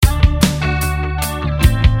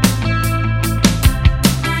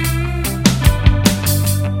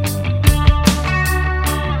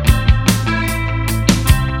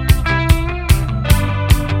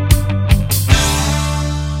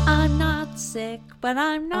sick, but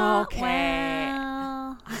I'm not well.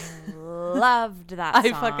 I loved that song.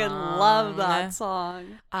 I fucking love that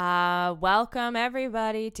song. Welcome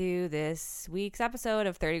everybody to this week's episode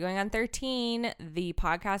of 30 Going on 13, the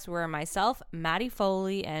podcast where myself, Maddie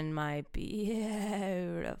Foley, and my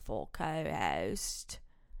beautiful co-host,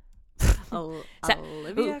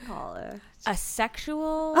 Olivia College. a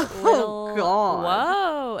sexual little...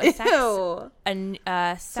 God. Whoa.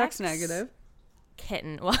 Ew. Sex negative.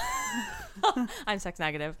 Kitten. I'm sex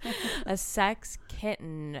negative. A sex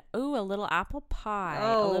kitten. Ooh, a little apple pie.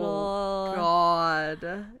 Oh, a little... God.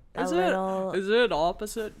 Is it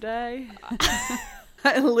opposite day?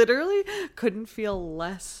 I literally couldn't feel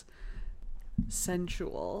less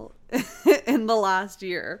sensual in the last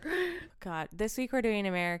year. God, this week we're doing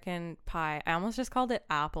American Pie. I almost just called it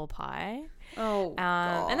apple pie. Oh,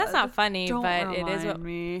 God. And that's not funny, Don't but it is what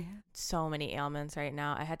me. so many ailments right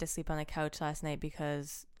now. I had to sleep on the couch last night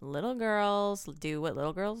because little girls do what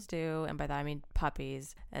little girls do, and by that I mean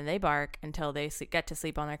puppies, and they bark until they get to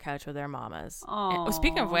sleep on their couch with their mamas. And,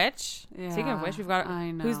 speaking of which, we've got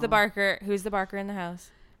who's the barker? Who's the barker in the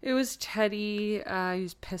house? It was Teddy. He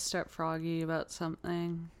was pissed at Froggy about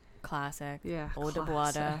something. Classic. Yeah, Old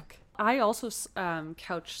classic. Abuada. I also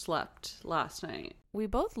couch slept last night. We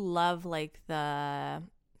both love like the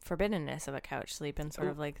forbiddenness of a couch sleep and sort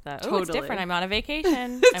of like the totally. It's different. I'm on a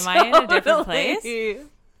vacation. Am I in a different place?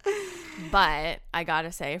 But I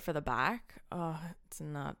gotta say, for the back, it's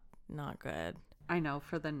not good. I know,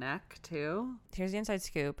 for the neck too. Here's the inside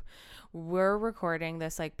scoop. We're recording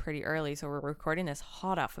this like pretty early, so we're recording this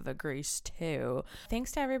hot off of a Grease 2.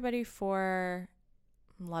 Thanks to everybody for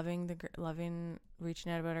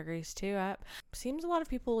reaching out about our Grease 2 app. Seems a lot of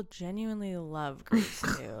people genuinely love Grease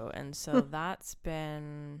 2, and so that's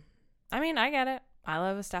been, I mean, I get it. I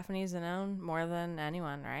love a Stephanie Zanone more than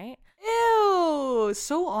anyone, right? Ew,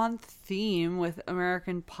 so on theme with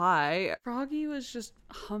American Pie. Froggy was just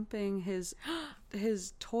humping his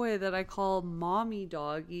toy that I call Mommy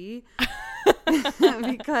Doggy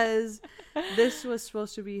because this was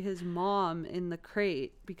supposed to be his mom in the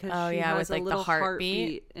crate because she has a little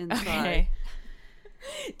heartbeat inside. Okay.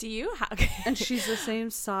 Do you have... And she's the same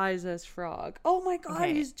size as Frog. Oh my God,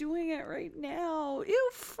 he's doing it right now. Ew,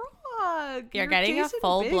 Frog. You're getting a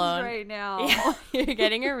full-blown... right now. Yeah, you're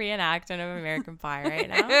getting a reenactment of American Pie right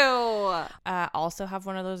now. Ew. Also have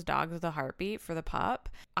one of those dogs with a heartbeat for the pup.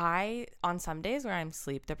 On some days where I'm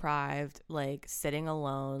sleep deprived, like sitting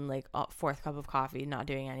alone, like fourth cup of coffee, not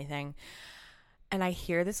doing anything, and I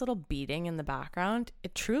hear this little beating in the background,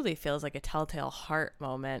 it truly feels like a telltale heart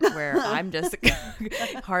moment where I'm just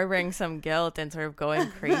harboring some guilt and sort of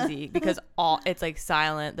going crazy because it's like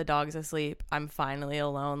silent, the dog's asleep, I'm finally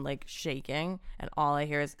alone, like shaking, and all I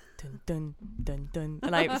hear is dun dun dun dun,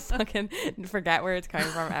 and I fucking forget where it's coming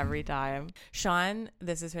from every time. Sean,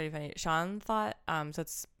 this is pretty funny. Sean thought so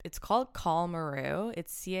it's called Calmeroo.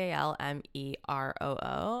 It's Calmeroo.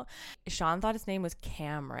 Sean thought his name was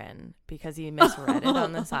Cameron because he misread it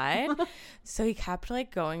on the side. So he kept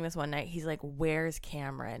like going this one night. He's like, "Where's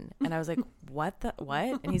Cameron?" And I was like, what?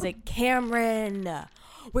 And he's like, "Cameron.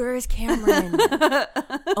 Where is Cameron?"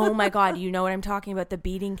 Oh my God, you know what I'm talking about? The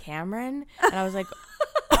beating Cameron? And I was like,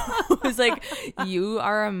 you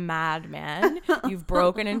are a madman. You've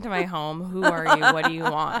broken into my home. Who are you? What do you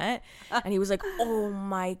want? And he was like, "Oh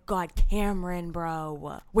my God, Cameron,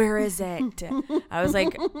 bro. Where is it?" I was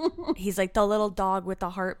like, he's like, "The little dog with the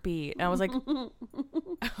heartbeat." And I was like,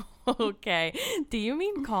 okay. Do you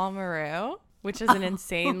mean Calmeroo? Which is an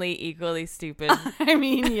insanely equally stupid I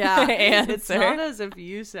mean, yeah. answer. It's not as if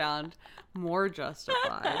you sound more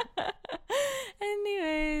justified.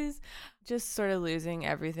 Anyways, just sort of losing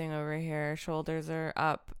everything over here. Shoulders are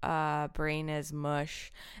up. Brain is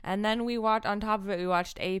mush. And then on top of it, we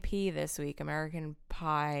watched AP this week, American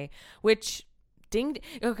Pie, which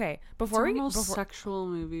okay, it's the most sexual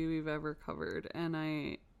movie we've ever covered,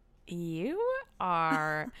 and you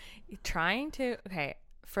are trying to, okay,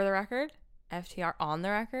 for the record, FTR on the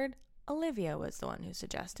record, Olivia was the one who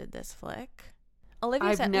suggested this flick.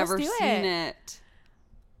 Olivia said, never "Let's do seen it.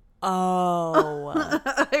 Oh.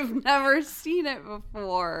 I've never seen it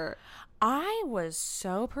before. I was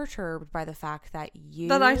so perturbed by the fact that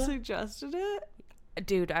I suggested it.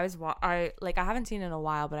 Dude, I haven't seen it in a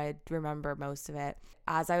while, but I remember most of it.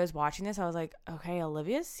 As I was watching this, I was like, okay,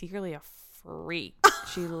 Olivia's secretly a freak.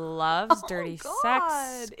 She loves dirty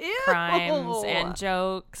sex, crimes, and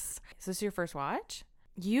jokes. Is this your first watch?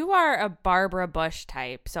 You are a Barbara Bush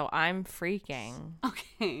type, so I'm freaking.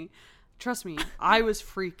 Okay. Trust me, I was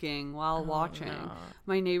freaking while watching. No.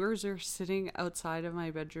 My neighbors are sitting outside of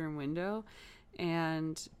my bedroom window,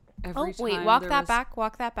 and every Oh, wait, time walk there that was- back.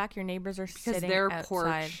 Walk that back. Your neighbors are because sitting their outside.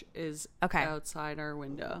 porch is Okay. outside our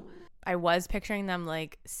window. I was picturing them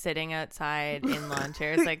like sitting outside in lawn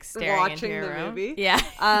chairs, like staring Watching into your the room. movie. Yeah.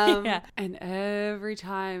 Yeah. And every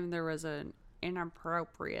time there was an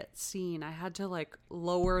inappropriate scene, I had to like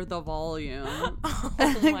lower the volume Oh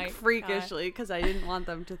like, my freakishly because I didn't want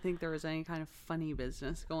them to think there was any kind of funny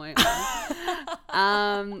business going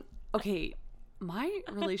on. Okay, my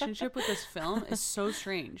relationship with this film is so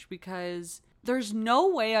strange because there's no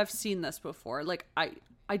way I've seen this before. Like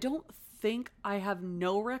I don't think I have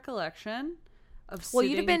no recollection of Well,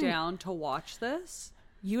 you'd sitting have been- down to watch this.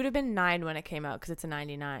 You would have been 9 when it came out because it's a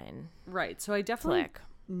 99 Right. So I definitely flick.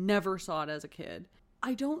 never saw it as a kid.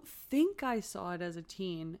 I don't think I saw it as a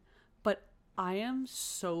teen, but I am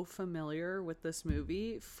so familiar with this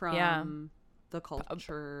movie from Yeah. the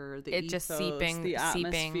culture, the It just ethos, seeping- the seeping.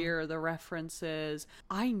 atmosphere, the references.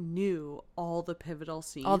 I knew all the pivotal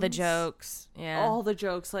scenes. All the jokes. Yeah. All the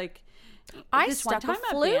jokes. Like, I this one stuck a time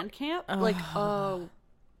at flute? band camp, like, oh,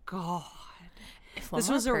 God. If one This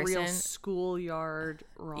more was a real person- schoolyard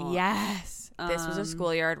romp. Yes. This was a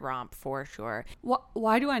schoolyard romp for sure.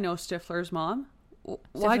 Why do I know Stifler's mom?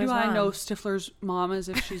 Why do Stifler's I know mom. Stifler's mom as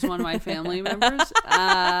if she's one of my family members?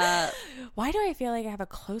 Why do I feel like I have a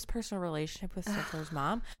close personal relationship with Stifler's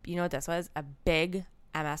mom? You know what this was? A big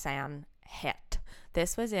MSN hit.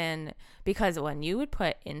 This was in, because when you would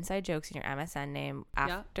put inside jokes in your MSN name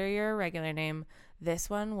after your regular name, this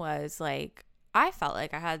one was like, I felt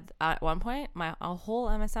like I had, at one point, a whole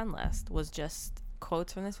MSN list was just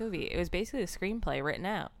quotes from this movie. It was basically a screenplay written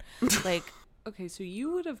out. Like, Okay, so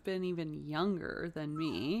you would have been even younger than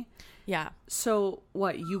me. yeah. So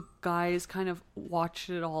what, you guys kind of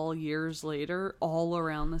watched it all years later, all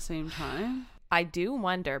around the same time? I do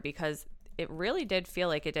wonder because it really did feel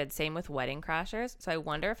like it did. Same with Wedding Crashers. So I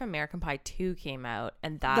wonder if American Pie 2 came out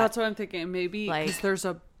and That's what I'm thinking. Maybe because like- there's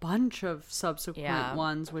a bunch of subsequent Yeah.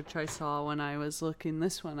 ones, which I saw when I was looking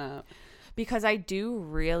this one up. because I do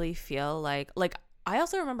really feel like I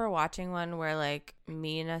also remember watching one where like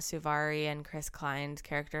Mina Suvari and Chris Klein's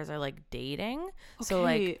characters are like dating. So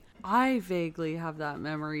like, I vaguely have that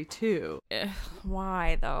memory too.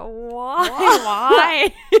 why though?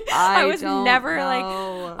 Why? I was don't never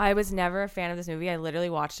know. I was never a fan of this movie. I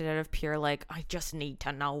literally watched it out of pure like, I just need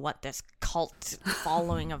to know what this cult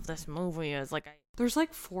following of this movie is. Like, There's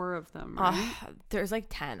like 4 of them, right? there's like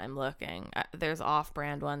 10. I'm looking. There's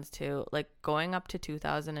off-brand ones too. Like going up to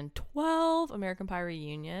 2012, American Pie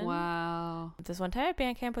Reunion. Wow. This one time at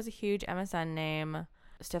band camp was a huge MSN name.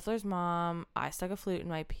 Stifler's mom. I stuck a flute in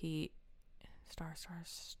my Pete.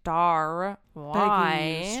 Star. Begging you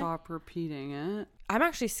Why? to stop repeating it. I'm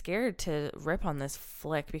actually scared to rip on this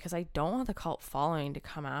flick because I don't want the cult following to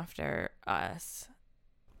come after us.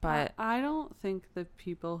 But I don't think the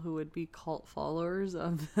people who would be cult followers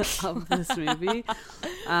of of this movie would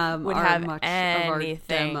are have much of our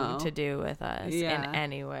anything demo. to do with us Yeah. in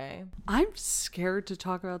any way. I'm scared to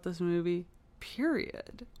talk about this movie.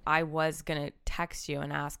 Period. I was gonna text you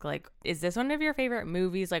and ask, like, is this one of your favorite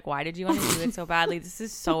movies? Like, why did you want to do it so badly? This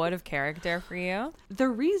is so out of character for you. The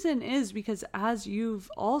reason is because, as you've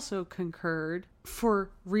also concurred,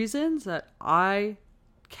 for reasons that I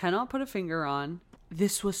cannot put a finger on,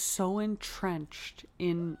 this was so entrenched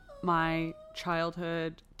in my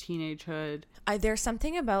childhood, teenagehood. There's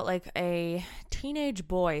something about like a teenage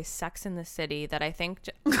boy, Sex in the City, that I think.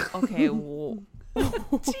 Okay,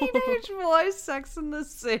 Teenage boy, Sex in the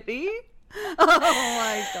City? Oh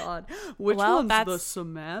my god. Which Well, one's the that's-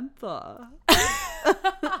 Samantha?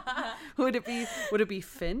 Would it be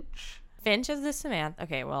Finch? Finch is the Samantha.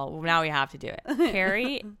 Okay, well now we have to do it.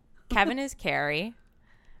 Carrie, Kevin is Carrie.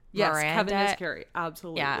 Yes, Miranda, Kevin is Carrie.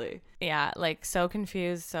 Absolutely. Yeah, like so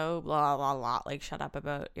confused, so blah blah blah. Like, shut up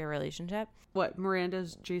about your relationship. What,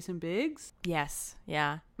 Miranda's Jason Biggs? Yes,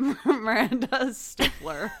 yeah. Miranda's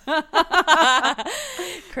Stifler.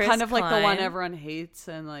 Chris Kind of like the one Klein, everyone hates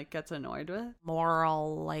and like gets annoyed with.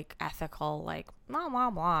 moral, like ethical, like blah blah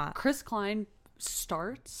blah. Chris Klein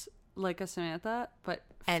starts like a Samantha, but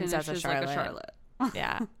Ends as a finishes like a Charlotte. Charlotte.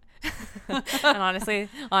 Yeah. And honestly,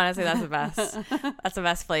 that's the best. That's the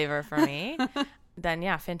best flavor for me. Then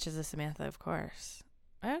yeah, Finch is a Samantha, of course.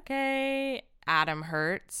 Okay. Adam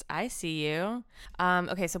Hertz, I see you.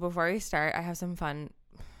 Okay, so before we start, I have some fun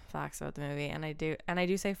facts about the movie, and I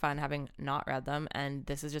do say fun having not read them, and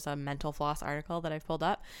this is just a mental floss article that I've pulled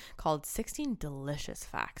up called 16 Delicious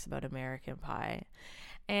Facts About American Pie.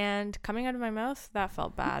 And coming out of my mouth, that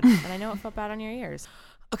felt bad. And I know it felt bad on your ears.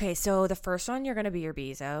 Okay, so the first one you're going to be your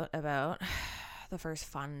bees out about. The first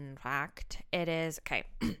fun fact. It is, okay.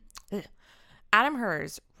 Adam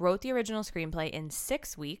Hers wrote the original screenplay in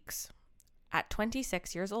 6 weeks at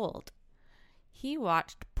 26 years old. He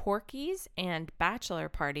watched Porky's and Bachelor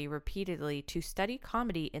Party repeatedly to study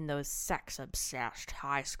comedy in those sex-obsessed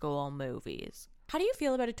high school movies. How do you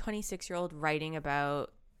feel about a 26-year-old writing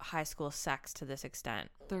about high school sex to this extent?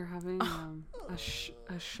 They're having a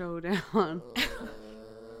showdown.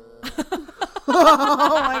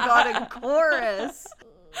 Oh my god, a chorus.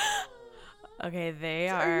 Okay, they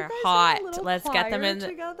So are you guys hot. in a little Let's get them choir in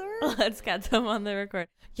together. Let's get them on the record.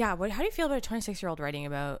 Yeah, how do you feel about a 26-year-old writing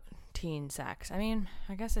about teen sex? I mean,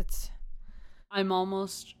 I guess it's... I'm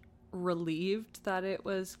almost relieved that it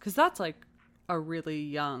was, because that's like a really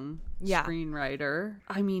young screenwriter.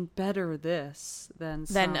 I mean, better this than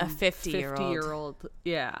a 50-year-old.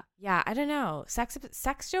 Yeah. Yeah, I don't know. Sex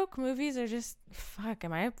joke movies are just, fuck,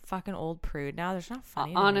 am I a fucking old prude now? They're not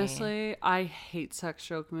funny to me. Honestly, I hate sex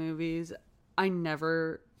joke movies. I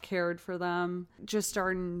never cared for them. Just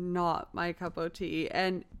are not my cup of tea.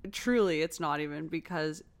 And truly, it's not even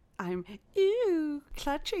because I'm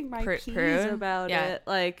clutching my peas about it.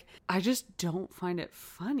 Like, I just don't find it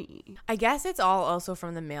funny. I guess it's all also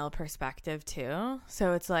from the male perspective too.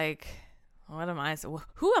 So it's like, who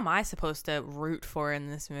am I supposed to root for in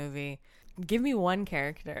this movie? Give me one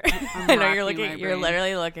character. I know you're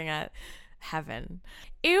literally looking at heaven.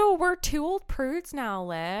 Ew, we're 2 old prudes now,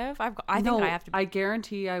 Liv. I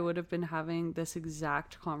guarantee I would have been having this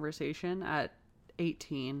exact conversation at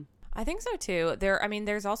 18. I think so too.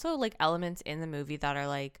 There's also like elements in the movie that are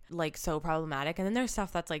like so problematic, and then there's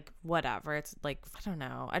stuff that's like whatever. It's like, I don't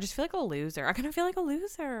know. I just feel like a loser. I kind of feel like a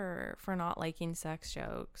loser for not liking sex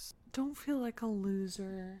jokes. Don't feel like a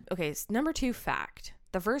loser. Okay, number 2 fact.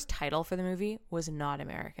 The first title for the movie was not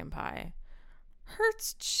American Pie.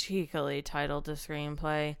 Hertz cheekily titled the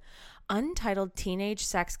screenplay untitled teenage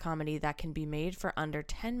sex comedy that can be made for under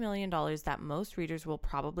 $10 million that most readers will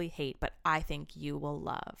probably hate, but I think you will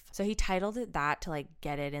love. So he titled it that to like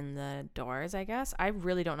get it in the doors, I guess. I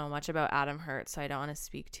really don't know much about Adam Hertz, so I don't want to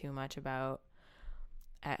speak too much about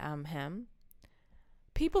him.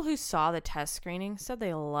 People who saw the test screening said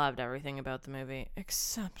they loved everything about the movie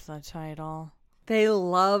except the title. They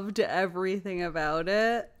loved everything about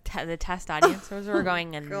it. The test audiences were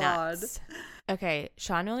going nuts. Okay,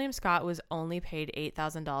 Sean William Scott was only paid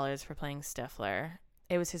 $8,000 for playing Stifler.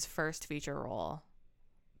 It was his first feature role.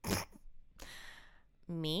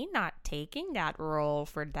 Me not taking that role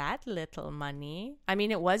for that little money. I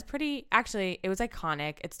mean, it was it was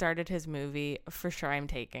iconic. It started his movie. For sure, I'm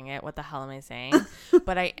taking it. What the hell am I saying?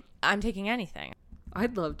 But I'm taking anything.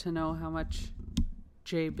 I'd love to know how much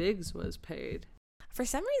Jay Biggs was paid. For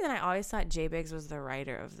some reason, I always thought Jay Biggs was the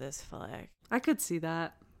writer of this flick. I could see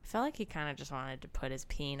that. I felt like he kind of just wanted to put his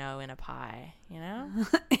Pinot in a pie, you know?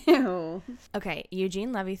 Ew. Okay,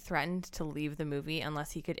 Eugene Levy threatened to leave the movie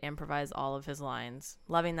unless he could improvise all of his lines.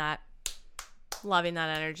 Loving that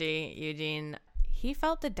energy, Eugene. He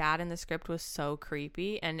felt the dad in the script was so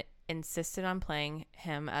creepy and insisted on playing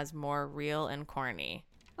him as more real and corny.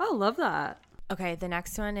 Oh, love that. Okay, the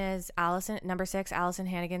next one is number 6, Allison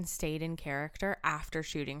Hannigan stayed in character after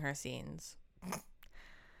shooting her scenes.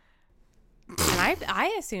 And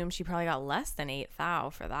I assume she probably got less than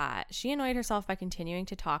 $8,000 for that. She annoyed herself by continuing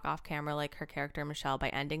to talk off camera like her character Michelle by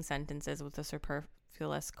ending sentences with a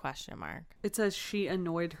superfluous question mark. It says she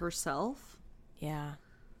annoyed herself? Yeah.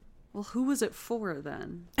 Well, who was it for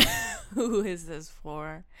then? Who is this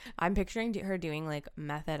for? I'm picturing her doing like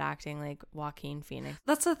method acting like Joaquin Phoenix.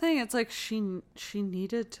 That's the thing. It's like she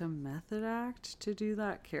needed to method act to do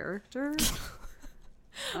that character.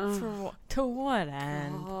 To what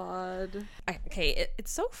end? God. Okay,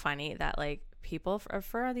 it's so funny that like people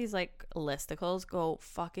for these like listicles go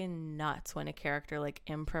fucking nuts when a character like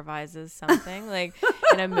improvises something like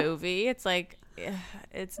in a movie. It's like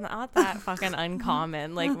it's not that fucking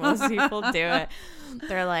uncommon. Like most people do it.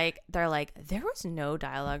 They're like there was no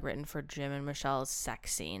dialogue written for Jim and Michelle's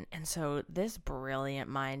sex scene, and so this brilliant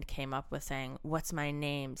mind came up with saying, "What's my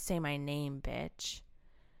name? Say my name, bitch."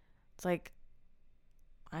 It's like,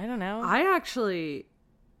 I don't know. I actually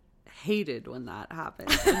hated when that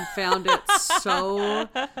happened and found it so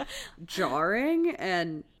jarring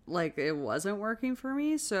and like it wasn't working for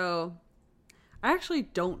me. So I actually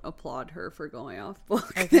don't applaud her for going off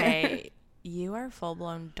book. Okay. You are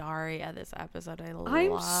full-blown Daria this episode. I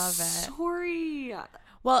love it. Sorry.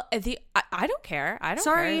 Well, I don't care. I don't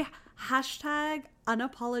care. Hashtag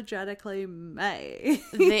unapologetically May.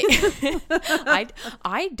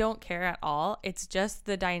 I don't care at all. It's just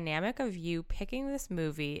the dynamic of you picking this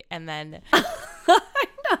movie and then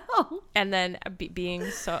And then being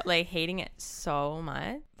so like hating it so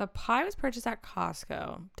much. The pie was purchased at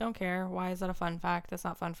Costco. Don't care. Why is that a fun fact? That's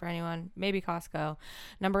not fun for anyone. Maybe Costco.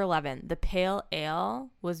 Number 11, the pale ale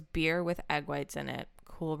was beer with egg whites in it.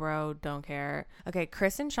 Cool, bro. Don't care. Okay,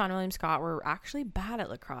 Chris and Sean William Scott were actually bad at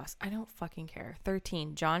lacrosse. I don't fucking care.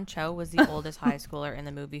 13, John Cho was the oldest high schooler in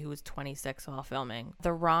the movie who was 26 while filming.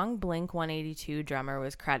 The wrong Blink-182 drummer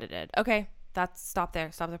was credited. Okay. Stop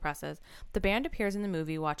there. Stop the presses. The band appears in the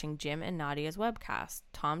movie watching Jim and Nadia's webcast.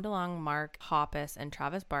 Tom DeLonge, Mark Hoppus, and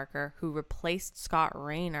Travis Barker, who replaced Scott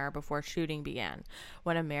Rayner before shooting began.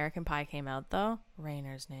 When American Pie came out, though,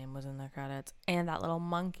 Rayner's name was in the credits. And that little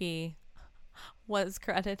monkey was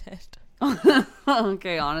credited.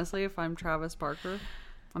 Okay, honestly, if I'm Travis Barker,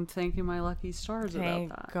 I'm thanking my lucky stars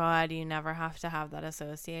Thank about that. God you never have to have that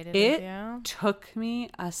associated with you. It took me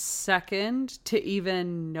a second to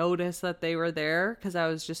even notice that they were there because I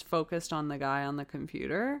was just focused on the guy on the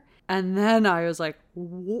computer. And then I was like,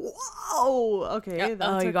 whoa, okay,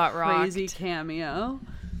 that's you got crazy rocked. Cameo.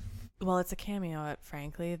 Well, it's a cameo at,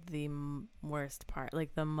 frankly, the worst part.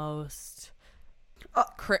 Like, the most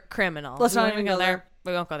criminal. Let's not even go there.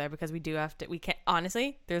 We won't go there because we do have to. We can't.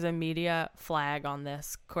 Honestly, there's a media flag on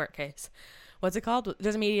this court case. What's it called?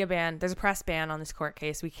 There's a media ban. There's a press ban on this court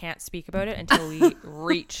case. We can't speak about it until we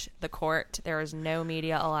reach the court. There is no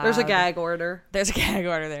media allowed. There's a gag order. There's a gag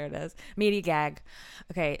order. There it is. Media gag.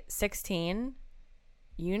 Okay, 16.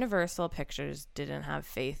 Universal Pictures didn't have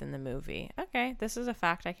faith in the movie. Okay, this is a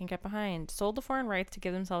fact I can get behind. Sold the foreign rights to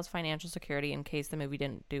give themselves financial security in case the movie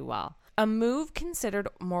didn't do well. A move considered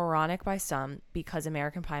moronic by some because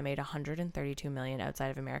American Pie made $132 million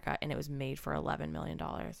outside of America and it was made for $11 million.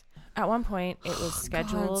 At one point, it was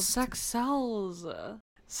scheduled. God, sex sells.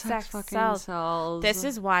 Sex fucking sells. sells. This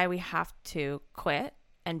is why we have to quit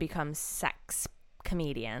and become sex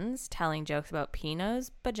comedians, telling jokes about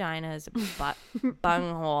penis, vaginas,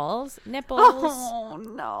 bungholes, nipples. Oh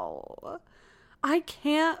no, I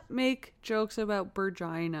can't make jokes about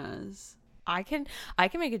vaginas. I can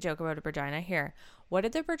make a joke about a vagina. Here, what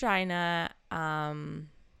did the vagina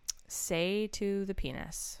say to the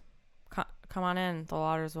penis? Come on in, the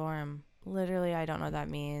water's warm. Literally, I don't know what that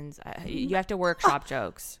means. You have to workshop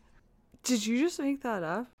jokes. Did you just make that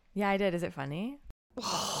up? Yeah, I did. Is it funny?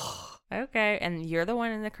 Okay, and you're the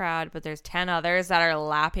one in the crowd, but there's 10 others that are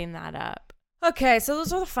lapping that up. Okay, so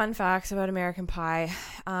those are the fun facts about American Pie.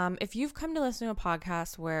 If you've come to listen to a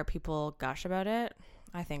podcast where people gush about it,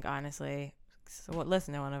 I think honestly,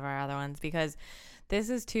 listen to one of our other ones, because this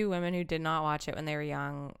is two women who did not watch it when they were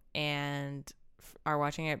young and are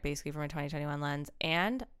watching it basically from a 2021 lens.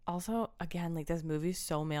 And also, again, like, this movie's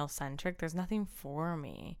so male-centric. There's nothing for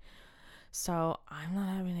me. So I'm not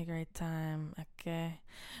having a great time. Okay.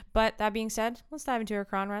 But that being said, let's dive into our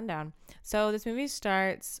Cron rundown. So this movie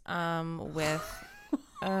starts with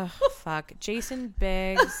Jason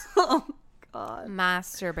Biggs Oh God.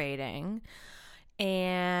 masturbating.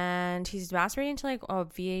 And he's masturbating to like a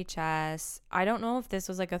VHS. I don't know if this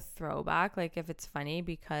was like a throwback, like if it's funny,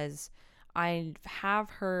 because I have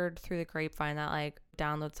heard through the grapevine that like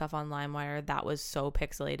download stuff on LimeWire that was so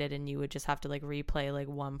pixelated and you would just have to like replay like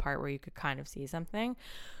one part where you could kind of see something,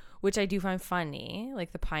 which I do find funny,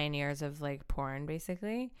 like the pioneers of like porn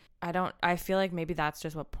basically. I feel like maybe that's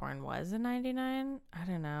just what porn was in 99. I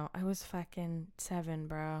don't know. I was fucking 7,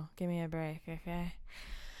 bro. Give me a break, okay?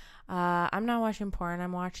 I'm not watching porn.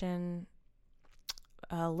 I'm watching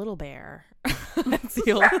Little Bear. That's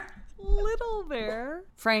the old Little Bear.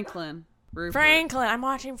 Franklin. Rupert. Franklin. I'm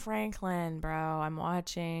watching Franklin, bro. I'm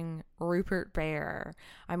watching Rupert Bear.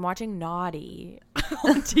 I'm watching Naughty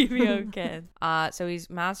on TVO Kids. So he's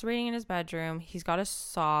masturbating in his bedroom. He's got a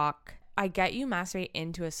sock. I get you masturbate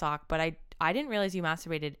into a sock, but I didn't realize you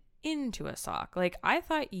masturbated into a sock. Like, I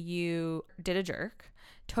thought you did a jerk,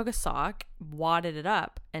 took a sock, wadded it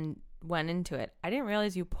up, and went into it. I didn't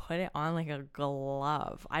realize you put it on like a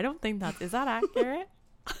glove. I don't think is that accurate?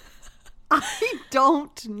 I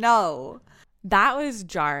don't know. That was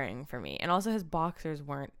jarring for me. And also his boxers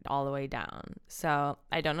weren't all the way down. So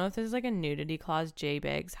I don't know if this is like a nudity clause J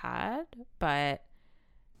Biggs had, but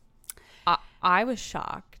I was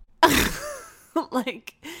shocked.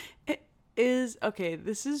 Like, it is okay.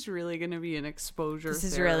 This is really going to be an exposure. This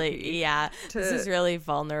is therapy this is really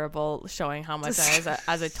vulnerable, showing how much as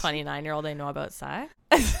a 29-year-old I know about sex.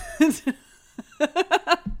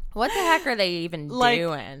 What the heck are they even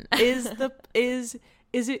doing? Is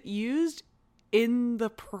it used in the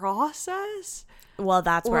process? Well,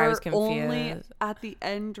 that's where I was confused. Only at the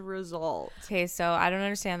end result. Okay, so I don't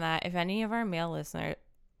understand that. If any of our male listeners,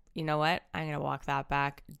 you know what? I'm going to walk that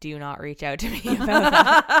back. Do not reach out to me about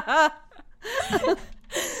that.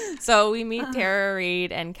 So we meet Tara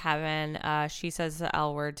Reid and Kevin. She says the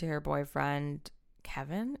L word to her boyfriend.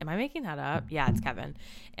 Kevin? Am I making that up? Yeah, it's Kevin.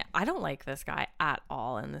 I don't like this guy at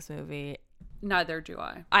all in this movie. Neither do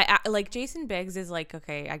I. I like Jason Biggs is like,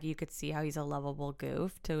 okay, you could see how he's a lovable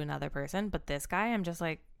goof to another person, but this guy, I'm just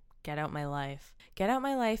like, get out my life. Get out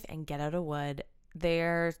my life and get out of Wood.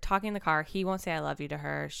 They're talking in the car. He won't say I love you to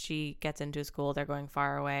her. She gets into school. They're going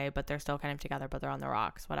far away, but they're still kind of together, but they're on the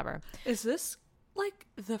rocks, whatever. Is this like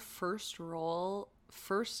the first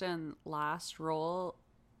and last role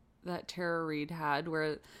that Tara Reid had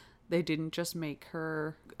where they didn't just make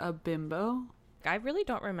her a bimbo? I really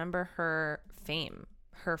don't remember her fame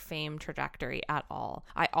trajectory at all.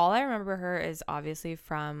 All I remember her is obviously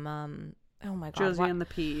from oh my god, Josie and the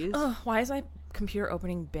Peas. Why is my computer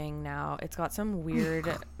opening Bing now? It's got some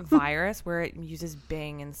weird virus where it uses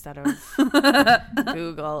Bing instead of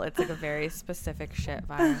Google. It's like a very specific shit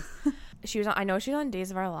virus. I know she was on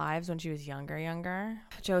Days of Our Lives when she was younger.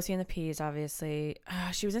 Josie and the Peas, obviously.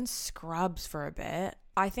 She was in Scrubs for a bit.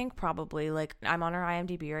 I think probably, like, I'm on her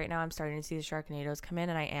IMDb right now. I'm starting to see the Sharknadoes come in,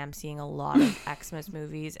 and I am seeing a lot of Xmas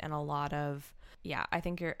movies and a lot of, yeah, I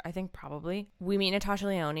think probably. We meet Natasha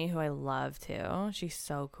Lyonne, who I love too. She's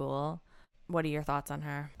so cool. What are your thoughts on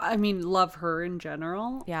her? I mean, love her in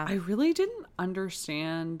general. Yeah. I really didn't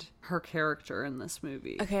understand her character in this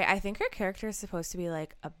movie. Okay, I think her character is supposed to be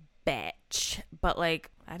like a bitch, but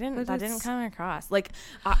like that didn't come across. Like,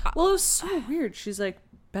 well, it was so weird. She's like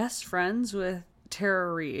best friends with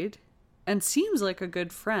Tara Reid and seems like a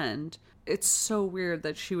good friend. It's so weird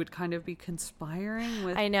that she would kind of be conspiring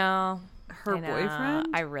with her boyfriend.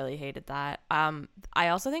 I really hated that. I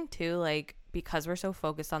also think too, like, because we're so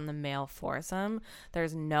focused on the male foursome,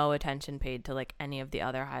 there's no attention paid to like any of the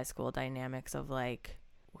other high school dynamics of like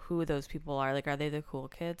who those people are. Like, are they the cool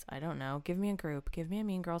kids? I don't know. Give me a group. Give me a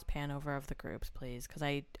Mean Girls pan over of the groups, please, because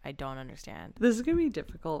I don't understand. This is gonna be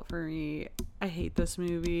difficult for me. I hate this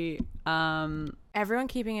movie. Everyone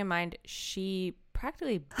keeping in mind, she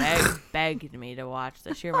practically begged me to watch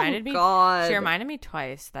this. She reminded me. God. She reminded me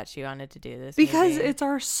twice that she wanted to do this because movie. It's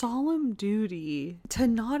our solemn duty to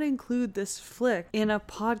not include this flick in a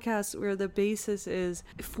podcast where the basis is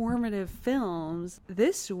formative films.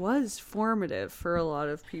 This was formative for a lot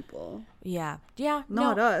of people. Yeah.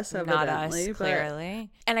 Not us, evidently. Not us,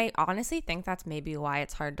 clearly. And I honestly think that's maybe why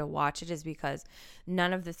it's hard to watch it, is because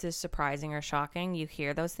none of this is surprising or shocking. You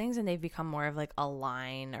hear those things and they've become more of like a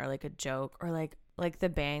line or like a joke, or like the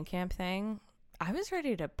Bandcamp thing. I was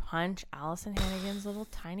ready to punch Allison Hannigan's little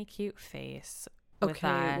tiny cute face with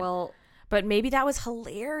that. Well, but maybe that was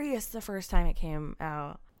hilarious the first time it came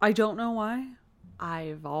out. I don't know why.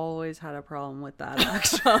 I've always had a problem with that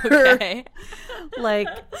actor. Okay. Like,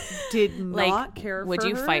 did not like, care for her. Would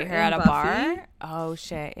you fight her at a bar? Oh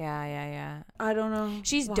shit. Yeah. I don't know.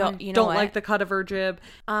 She's don't like the cut of her jib.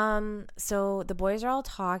 So the boys are all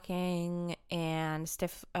talking, and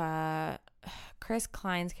Chris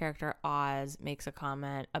Klein's character Oz makes a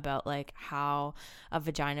comment about like how a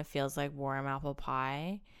vagina feels like warm apple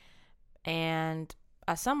pie, and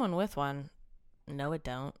as someone with one, no it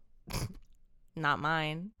don't. Not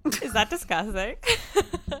mine. Is that disgusting?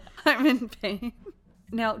 I'm in pain.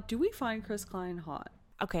 Now, do we find Chris Klein hot?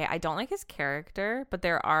 Okay, I don't like his character, but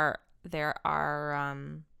there are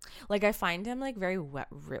like, I find him like very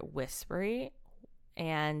whispery,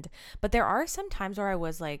 but there are some times where I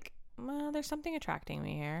was like, there's something attracting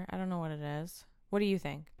me here. I don't know what it is. What do you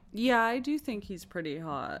think? Yeah, I do think he's pretty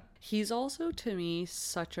hot. He's also, to me,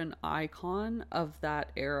 such an icon of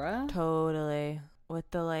that era. Totally. With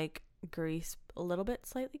the like a little bit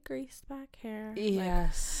slightly greased back hair.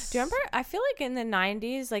 Yes. Like, do you remember? I feel like in the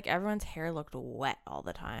 90s, like everyone's hair looked wet all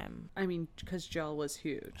the time. I mean, because gel was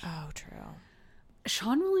huge. Oh, true.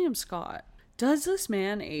 Sean William Scott. Does this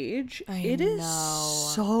man age? It is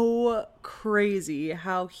so crazy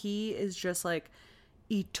how he is just like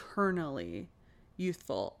eternally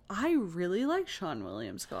youthful. I really like Sean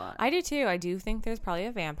William Scott. I do too. I do think there's probably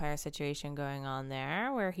a vampire situation going on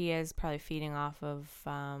there where he is probably feeding off of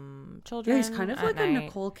children. Yeah, he's kind of like night. a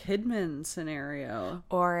Nicole Kidman scenario.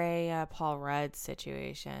 Or a Paul Rudd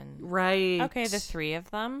situation. Right. Okay, the three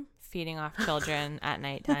of them feeding off children at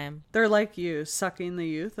nighttime. They're like you, sucking the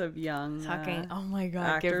youth of young oh my God,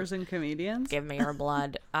 actors and comedians. Give me your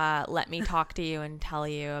blood. Let me talk to you and tell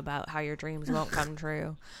you about how your dreams won't come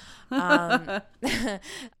true. Stifler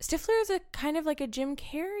is a kind of like a Jim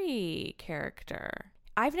Carrey character.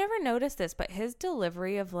 I've never noticed this, but his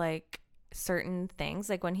delivery of like certain things,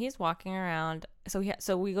 like when he's walking around, so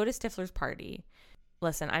we go to Stifler's party.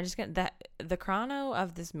 Listen, I'm just gonna the chrono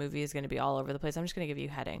of this movie is gonna be all over the place. I'm just gonna give you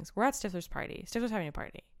headings. We're at Stifler's party. Stifler's having a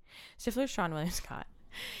party. Stifler's Sean William Scott.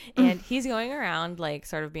 And he's going around like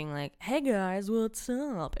sort of being like, hey guys, what's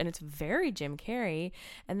up? And it's very Jim Carrey.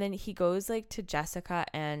 And then he goes like to Jessica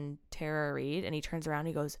and Tara Reid and he turns around and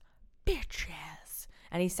he goes, bitches.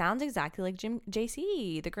 And he sounds exactly like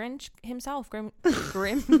JC, the Grinch himself, Grim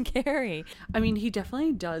Carrey. I mean, he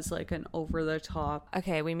definitely does like an over the top.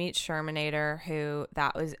 Okay, we meet Shermanator, who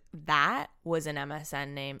that was an MSN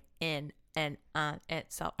name in and on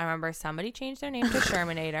itself. I remember somebody changed their name to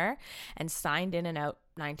Shermanator and signed in and out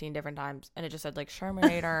 19 different times, and it just said like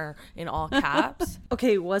Shermanator in all caps.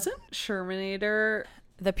 Okay, wasn't Shermanator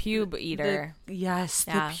the pube eater? The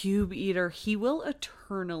pube eater. He will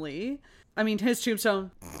eternally. I mean, his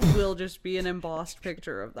tombstone will just be an embossed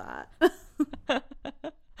picture of that.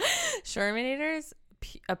 Shermanator's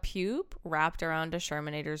a pube wrapped around a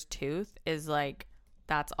Shermanator's tooth is like,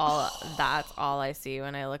 that's all I see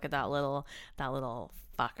when I look at that little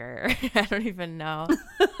fucker. I don't even know.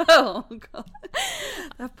 Oh god,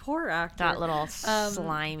 that poor actor. That little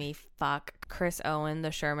slimy fuck. Chris Owen, the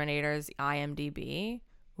Shermanator's IMDb.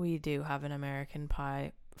 We do have an American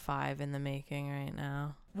Pie 5 in the making right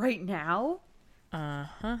now. Right now?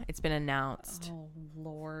 Uh-huh. It's been announced. Oh,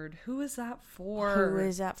 Lord. Who is that for? Who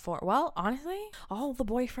is that for? Well, honestly, all the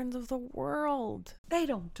boyfriends of the world. They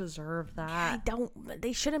don't deserve that.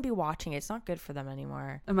 They shouldn't be watching it. It's not good for them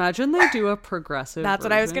anymore. Imagine they do a progressive That's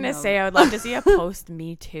what I was going to say. I would love to see a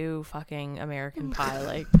post-Me Too fucking American Pie.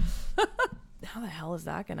 Like, how the hell is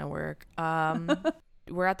that going to work?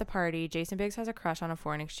 We're at the party. Jason Biggs has a crush on a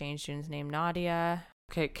foreign exchange student named Nadia.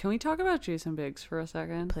 Okay, can we talk about Jason Biggs for a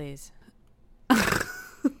second? Please.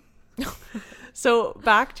 So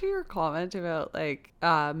back to your comment about like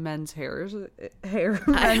men's hairs. I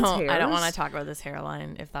don't want to talk about this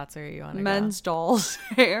hairline if that's where you want to go. Men's dolls'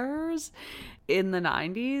 hairs in the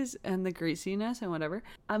 90s and the greasiness and whatever.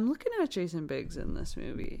 I'm looking at Jason Biggs in this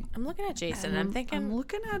movie. I'm looking at Jason. I'm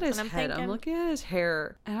looking at his head. I'm looking at his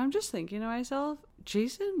hair, and I'm just thinking to myself,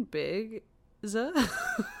 Jason Biggs.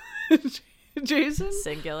 Jason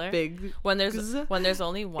singular Big when there's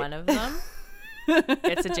only one of them.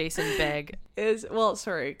 It's a Jason Big.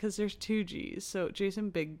 Because there's two G's, so Jason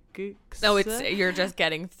Big. No,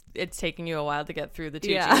 it's taking you a while to get through the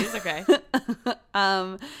two G's. Okay.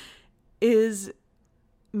 Is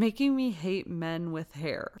making me hate men with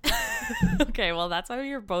hair. Okay, well that's why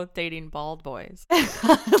you're both dating bald boys.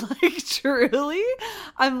 Like truly,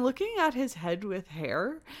 I'm looking at his head with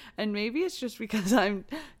hair, and maybe it's just because I'm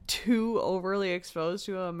too overly exposed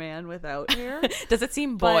to a man without hair. Does it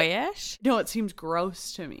seem boyish? No, it seems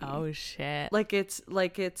gross to me. Oh shit. Like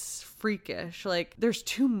it's freakish. Like there's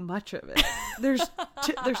too much of it. There's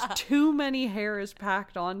too many hairs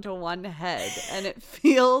packed onto one head, and it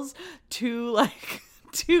feels too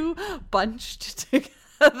bunched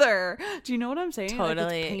together. Do you know what I'm saying? Totally.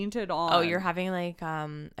 Like it's painted on. Oh, you're having like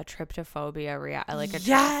a tryptophobia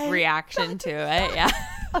reaction to it. Yeah.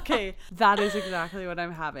 Okay, that is exactly what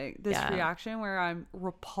I'm having. This reaction where I'm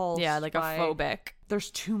repulsed. Yeah, like a phobic.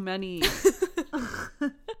 There's too many.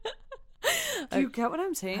 Do you get what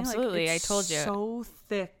I'm saying? Absolutely. Like, I told you. So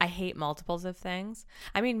thick. I hate multiples of things.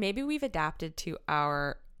 I mean, maybe we've adapted to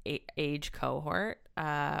our age cohort,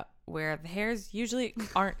 where the hairs usually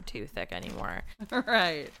aren't too thick anymore.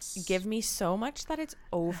 Right. Give me so much that it's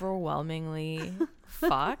overwhelmingly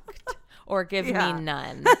fucked, or give me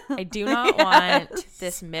none. I do not want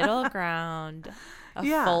this middle ground,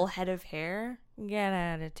 full head of hair. Get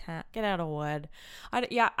out of town. Get out of wood.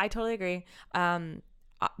 I totally agree.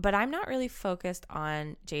 But I'm not really focused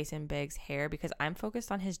on Jason Biggs' hair because I'm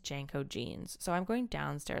focused on his Janko jeans. So I'm going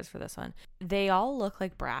downstairs for this one. They all look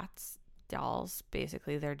like Bratz dolls,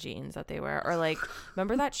 basically, their jeans that they wear. Or like,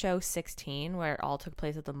 remember that show 16 where it all took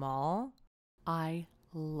place at the mall? I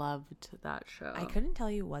loved that show. I couldn't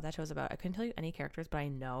tell you what that show was about. I couldn't tell you any characters, but I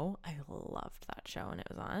know I loved that show when it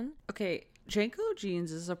was on. Okay, Janko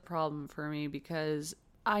jeans is a problem for me because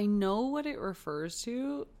I know what it refers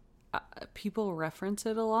to. People reference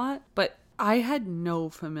it a lot, but I had no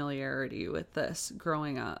familiarity with this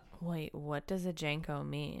growing up. Wait, what does a Janko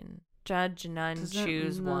mean? Judge none,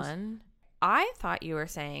 choose one? I thought you were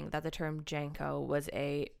saying that the term Janko was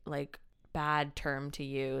a like bad term to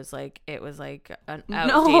use, like it was like an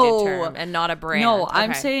outdated term and not a brand. No, okay.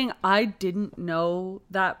 I'm saying I didn't know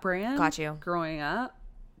that brand. Got you. Growing up,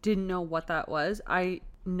 didn't know what that was. I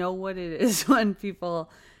know what it is when people...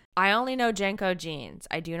 I only know Janko jeans.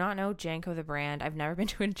 I do not know Janko the brand. I've never been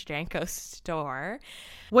to a Janko store.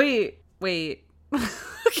 Wait.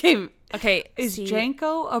 Okay. Is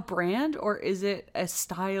Janko a brand or is it a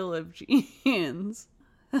style of jeans?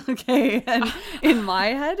 Okay, and in my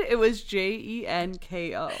head, it was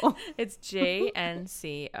Jenko. It's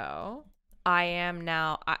JNCO. I am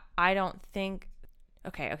now. I don't think.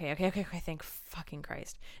 Okay. Thank fucking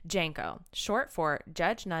Christ. Janko, short for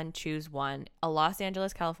Judge None Choose One, a Los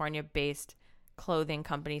Angeles, California based clothing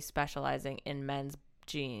company specializing in men's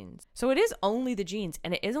jeans. So it is only the jeans,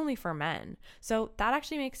 and it is only for men. So that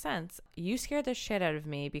actually makes sense. You scared the shit out of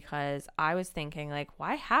me because I was thinking, like,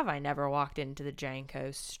 why have I never walked into the Janko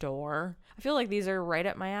store? I feel like these are right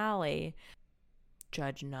up my alley.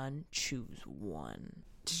 Judge None Choose One.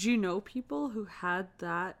 Did you know people who had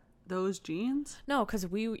those jeans? No, because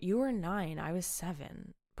you were 9, I was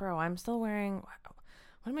 7. Bro, I'm still wearing.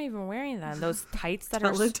 What am I even wearing then? Those tights that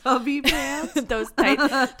are Teletubby pants. those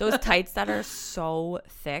tights that are so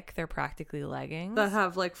thick, they're practically leggings. That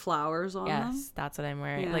have like flowers on them. Yes, that's what I'm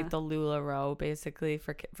wearing. Yeah. Like the LuLaRoe, basically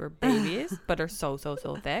for babies, but are so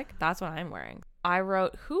thick. That's what I'm wearing. I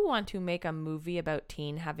wrote, who want to make a movie about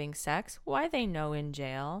teen having sex? Why they know in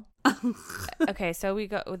jail. Okay, so we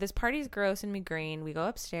go. This party's gross and me green. We go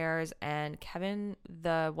upstairs, and Kevin,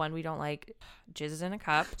 the one we don't like, jizzes in a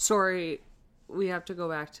cup. Sorry, we have to go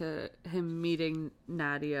back to him meeting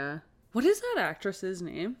Nadia. What is that actress's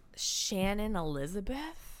name? Shannon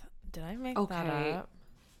Elizabeth? Did I make that up?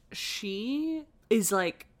 She is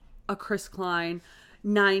like a Chris Klein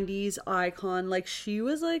 90s icon. Like, she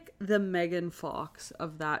was like the Megan Fox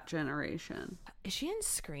of that generation. Is she in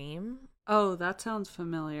Scream? Oh, that sounds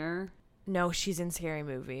familiar. No, she's in Scary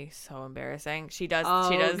Movie. So embarrassing. She does. Oh,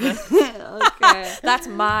 She does. okay. That's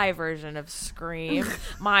my version of Scream.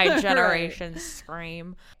 My generation's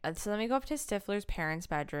Scream. So then we go up to Stifler's parents'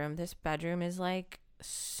 bedroom. This bedroom is like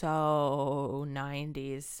so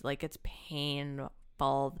 90s. Like, it's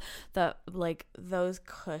painful. Those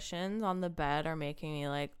cushions on the bed are making me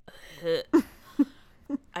like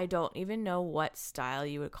I don't even know what style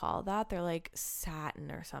you would call that. They're like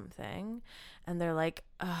satin or something. And they're like,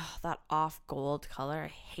 that off gold color. I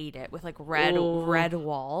hate it. With like red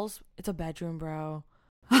walls. It's a bedroom, bro.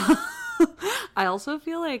 I also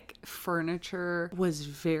feel like furniture was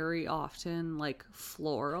very often like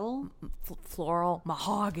floral. Floral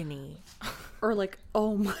mahogany. Or like,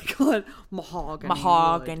 oh my god,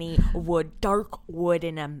 Mahogany wood. Dark wood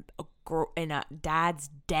in a dad's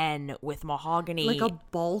den with mahogany. Like a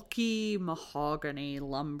bulky mahogany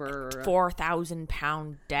lumber.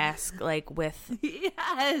 4,000-pound desk, like with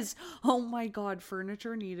Yes. Oh my god,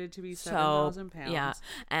 furniture needed to be 7,000 pounds. Yeah,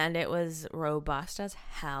 and it was robust as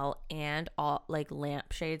hell, and all like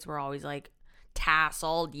lampshades were always like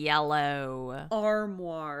tasseled yellow.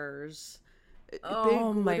 Armoires.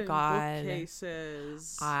 Oh Big my wooden God.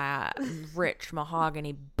 bookcases. Rich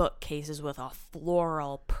mahogany bookcases with a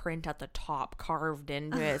floral print at the top carved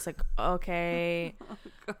into it. It's like, okay,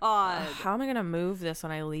 God. how am I gonna move this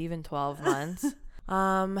when I leave in 12 months?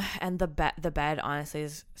 And the bed honestly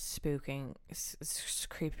is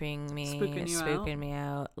creeping me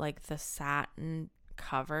out. Like the satin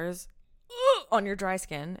covers on your dry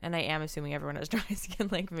skin, and I am assuming everyone has dry skin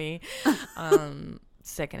like me.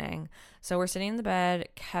 Sickening. So we're sitting in the bed.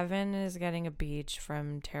 Kevin is getting a beach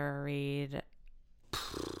from Tara Reid.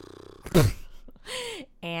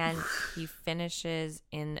 And he finishes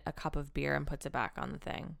in a cup of beer and puts it back on the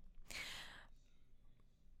thing.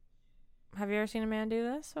 Have you ever seen a man do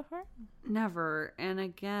this before? Never. And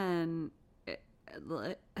again,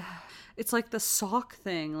 it's like the sock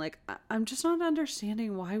thing. Like, I'm just not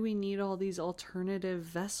understanding why we need all these alternative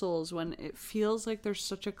vessels when it feels like there's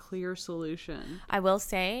such a clear solution. I will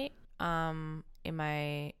say, in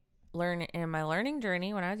my learning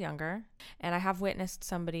journey when I was younger, and I have witnessed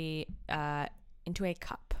somebody into a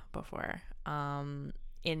cup before,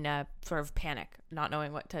 in a sort of panic, not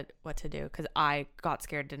knowing what to do, because I got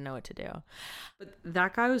scared, didn't know what to do. But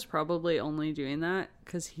that guy was probably only doing that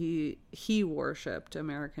because he worshipped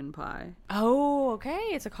American Pie. Oh, okay,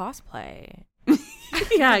 it's a cosplay.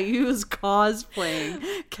 Yeah, he was cosplaying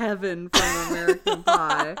Kevin from American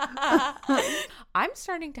Pie. I'm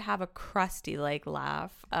starting to have a Krusty like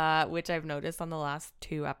laugh, which I've noticed on the last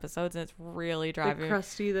 2 episodes, and it's really driving me.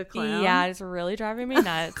 Krusty the Clown. Yeah, it's really driving me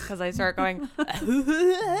nuts because I start going.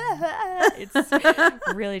 It's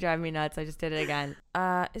really driving me nuts. I just did it again.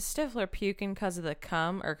 Is Stifler puking because of the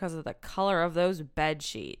cum or because of the color of those bed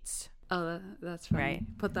sheets? Oh, that's funny.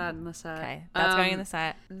 Right. Put that in the set. Okay, that's going in the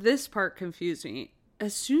set. This part confused me.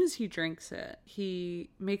 As soon as he drinks it, he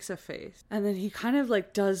makes a face. And then he kind of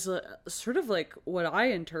like does sort of like what I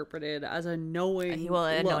interpreted as a knowing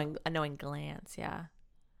look. A knowing glance, yeah.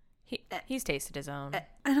 He's tasted his own.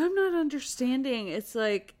 And I'm not understanding. It's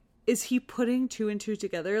like, is he putting 2 and 2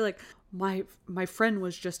 together? Like, my friend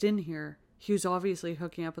was just in here. He was obviously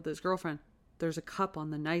hooking up with his girlfriend. There's a cup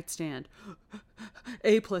on the nightstand.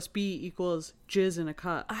 A plus B equals jizz in a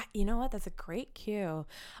cup. You know what? That's a great cue.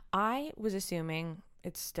 I was assuming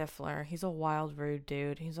it's Stifler. He's a wild, rude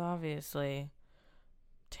dude. He's obviously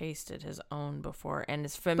tasted his own before and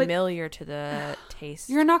is familiar to the taste.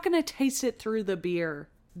 You're not going to taste it through the beer.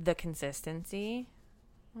 The consistency.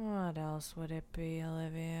 What else would it be,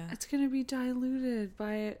 Olivia? It's going to be diluted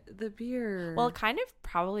by the beer. Well, it kind of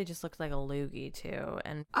probably just looks like a loogie too.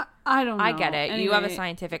 And I don't know. I get it. Anyway, you have a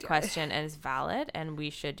scientific question and it's valid, and we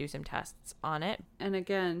should do some tests on it. And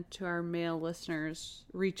again, to our male listeners,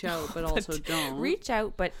 reach out, but also don't. Reach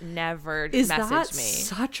out, but never Is message that me.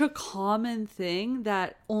 Such a common thing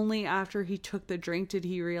that only after he took the drink did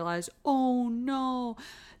he realize, oh no,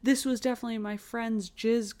 this was definitely my friend's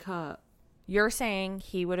jizz cup. You're saying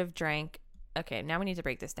he would have drank. Okay, now we need to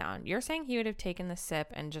break this down. You're saying he would have taken the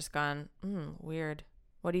sip and just gone, weird.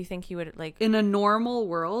 What do you think he would like? In a normal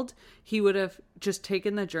world, he would have just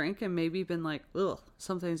taken the drink and maybe been like, ugh,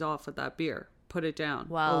 something's off with that beer. Put it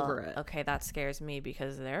down. Over it. Okay, that scares me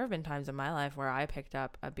because there have been times in my life where I picked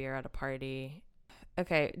up a beer at a party.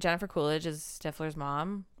 Okay, Jennifer Coolidge is Stifler's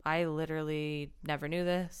mom. I literally never knew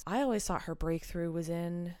this. I always thought her breakthrough was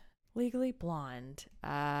in Legally Blonde.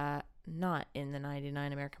 Not in the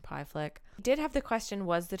 99 American Pie flick. I did have the question,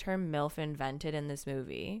 was the term MILF invented in this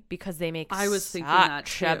movie? Because they make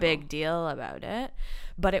such a big deal about it.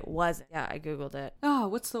 But it wasn't. Yeah, I Googled it. Oh,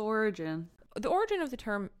 what's the origin? The origin of the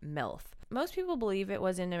term MILF. Most people believe it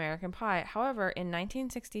was in American Pie. However, in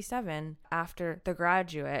 1967, after The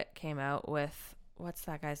Graduate came out with, what's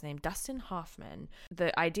that guy's name? Dustin Hoffman.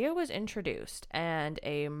 The idea was introduced, and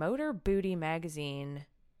a Motor Booty magazine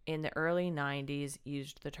in the early 90s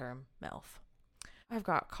used the term MILF. I've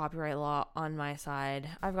got copyright law on my side.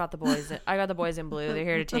 I got the boys in blue. They're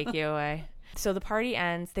here to take you away. So the party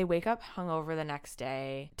ends. They wake up hungover the next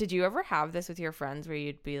day. Did you ever have this with your friends where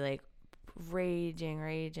you'd be like raging,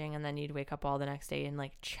 and then you'd wake up all the next day and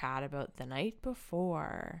like chat about the night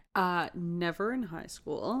before? Never in high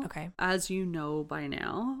school. Okay. As you know by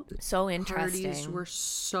now. So interesting. Parties were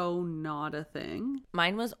so not a thing.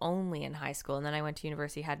 Mine was only in high school, and then I went to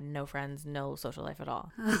university, had no friends, no social life at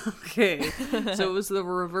all. Okay. So it was the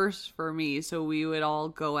reverse for me. So we would all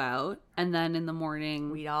go out, and then in the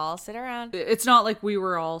morning we'd all sit around. It's not like we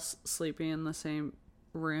were all sleeping in the same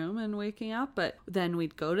room and waking up, but then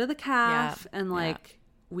we'd go to the caf and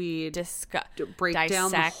we'd break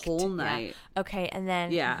down the whole night. Okay, and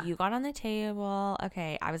then you got on the table.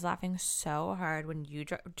 Okay, I was laughing so hard when you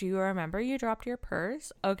do you remember you dropped your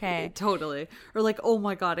purse? Okay. Totally. Or like, oh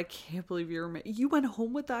my god, I can't believe you went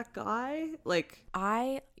home with that guy. Like,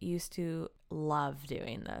 I used to love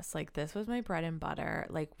doing this. Like, this was my bread and butter.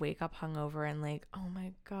 Like, wake up hungover and like, oh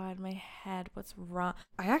my god, my head, what's wrong?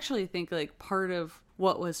 I actually think like part of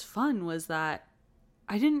what was fun was that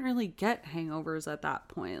I didn't really get hangovers at that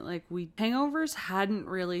point. Like, hangovers hadn't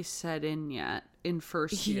really set in yet in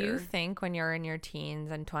first year. You think when you're in your teens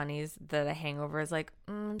and 20s that a hangover is like,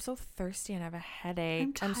 I'm so thirsty and I have a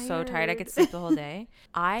headache. I'm so tired. I could sleep the whole day.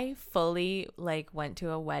 I fully like went to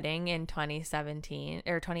a wedding in 2017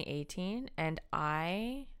 or 2018, and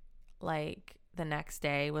I like the next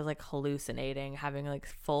day was like hallucinating, having like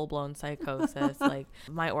full-blown psychosis. Like,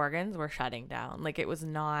 my organs were shutting down. Like, it was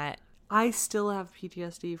not... I still have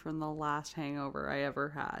PTSD from the last hangover I ever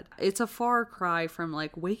had. It's a far cry from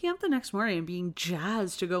like waking up the next morning and being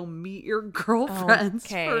jazzed to go meet your girlfriends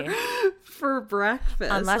for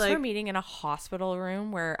breakfast. Unless we're meeting in a hospital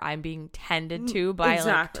room where I'm being tended to by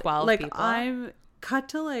like 12 people. Like, I'm cut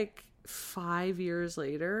to like 5 years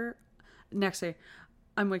later. Next day,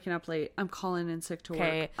 I'm waking up late. I'm calling in sick to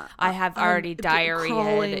work. I have already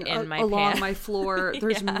diarrhea in my along pants. my floor.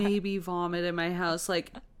 There's maybe vomit in my house.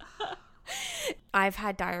 Like, I've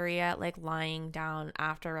had diarrhea like lying down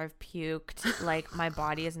after I've puked. Like, my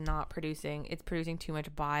body is not producing. It's producing too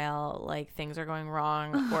much bile. Like, things are going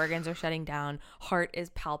wrong. Organs are shutting down. Heart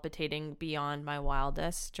is palpitating beyond my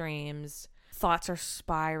wildest dreams. Thoughts are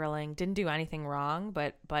spiraling. Didn't do anything wrong,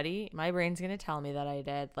 but buddy, my brain's gonna tell me that I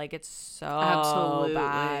did. Like, it's so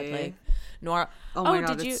bad. Like, oh my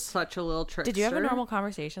god, it's such a little trickster. Did you have a normal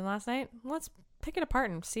conversation last night? Let's pick it apart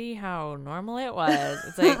and see how normal it was.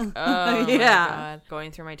 It's like, oh my god.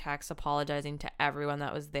 Going through my texts, apologizing to everyone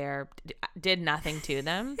that was there. Did nothing to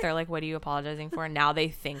them. They're like, what are you apologizing for? Now they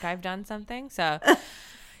think I've done something. So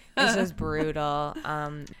this was brutal.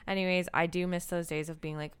 Anyways, I do miss those days of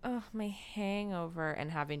being like, oh, my hangover, and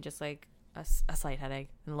having just like a slight headache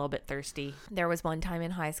and a little bit thirsty. There was one time in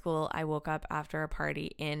high school I woke up after a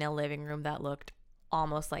party in a living room that looked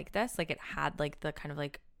almost like this. Like, it had like the kind of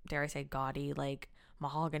like, dare I say, gaudy like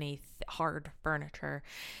mahogany hard furniture.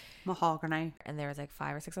 Mahogany. And there was like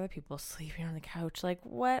 5 or 6 other people sleeping on the couch. Like,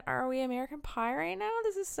 what are we, American Pie right now?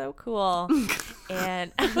 This is so cool.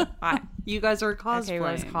 And you guys are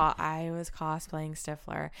cosplaying. Okay, I was cosplaying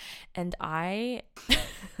Stifler, and I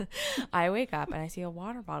wake up and I see a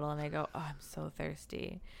water bottle and I go, oh, I'm so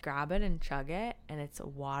thirsty. Grab it and chug it, and it's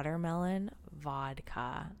watermelon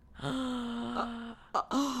vodka. And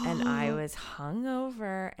I was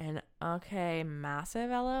hungover, and okay,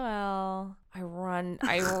 massive LOL. I run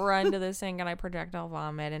to the sink and I projectile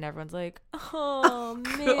vomit, and everyone's like, oh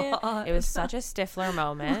man. God. It was such a Stifler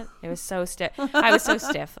moment. It was so stiff. I was so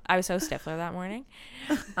Stifler that morning.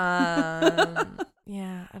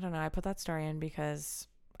 Yeah, I don't know. I put that story in because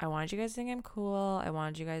I wanted you guys to think I'm cool. I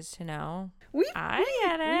wanted you guys to know. I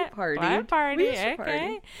get it. We partied. Okay.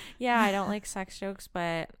 Party. Yeah, I don't like sex jokes,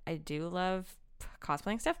 but I do love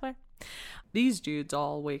cosplaying Stifler. These dudes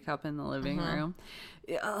all wake up in the living room.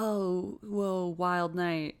 Oh, whoa, wild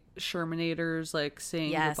night. Shermanators like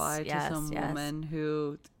saying goodbye to some woman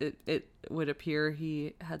who it would appear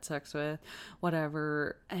he had sex with,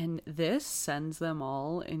 whatever, and this sends them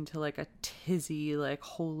all into like a tizzy, like,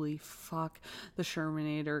 holy fuck, the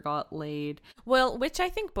Shermanator got laid. Well, which I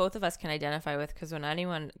think both of us can identify with, because when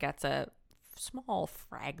anyone gets a small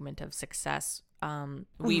fragment of success,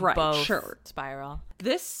 we both spiral.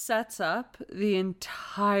 This sets up the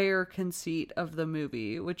entire conceit of the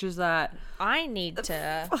movie, which is that I need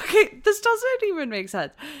to. Okay, this doesn't even make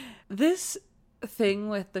sense. This thing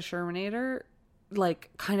with the Shermanator, like,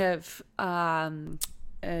 kind of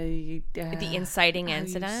the inciting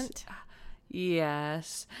incident.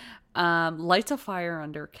 Yes. Lights a fire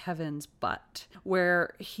under Kevin's butt,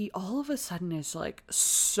 where he all of a sudden is like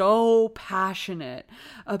so passionate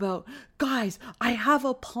about, guys, I have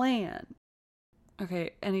a plan.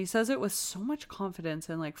 Okay, and he says it with so much confidence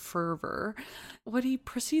and like fervor. What he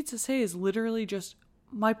proceeds to say is literally just,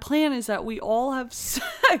 my plan is that we all have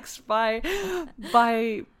sex by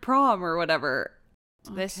prom or whatever.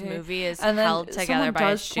 This movie is held together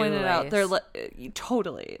by a shoelace. They're like,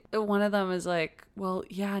 totally. One of them is like, well,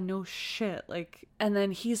 yeah, no shit. Like, and then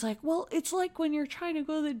he's like, well, it's like when you're trying to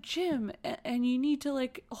go to the gym and you need to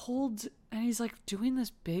like hold. And he's like doing this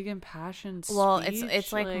big impassioned speech. Well,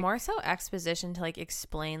 it's like more so exposition to like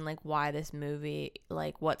explain like why this movie,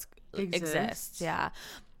 like what's exists. Yeah.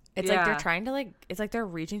 It's like they're trying to like, it's like they're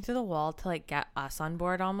reaching through the wall to like get us on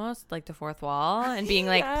board almost, like the fourth wall, and being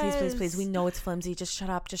like, please, we know it's flimsy, just shut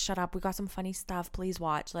up, we got some funny stuff, please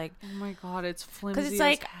watch. Like, oh my god, it's flimsy. Because it's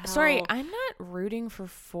like, sorry, I'm not rooting for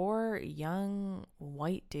 4 young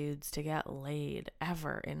white dudes to get laid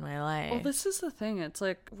ever in my life. Well, this is the thing, it's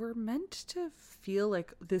like we're meant to feel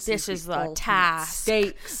like this is the task,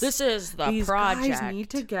 stakes. This is the These project. These guys need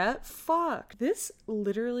to get fucked. This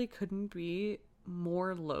literally couldn't be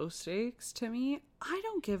more low stakes to me. I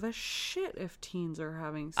don't give a shit if teens are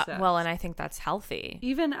having sex. Well, and I think that's healthy,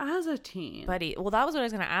 even as a teen. Buddy, well, that was what I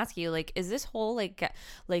was going to ask you. Like, is this whole like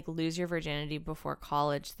lose your virginity before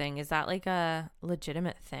college thing, is that like a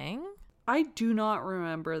legitimate thing? I do not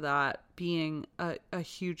remember that being a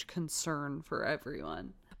huge concern for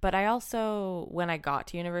everyone. But I also, when I got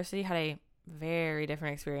to university, had a very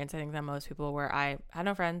different experience, I think, than most people, where I had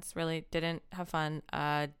no friends, really didn't have fun,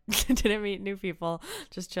 didn't meet new people,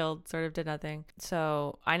 just chilled, sort of did nothing.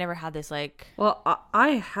 So I never had this like, well, I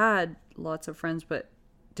had lots of friends but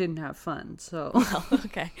didn't have fun, so well,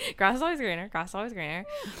 okay, grass is always greener,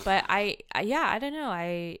 but I don't know,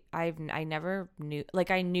 I never knew, like,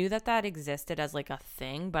 I knew that existed as like a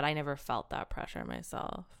thing, but I never felt that pressure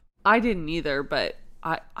myself. I didn't either, but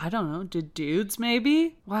I don't know. Did dudes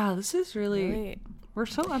maybe? Wow, this is really we're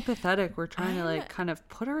so empathetic. We're trying to like kind of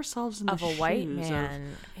put ourselves in the shoes of a white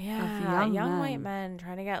man. Of young white men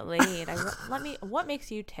trying to get laid. What makes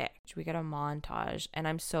you tick? We get a montage, and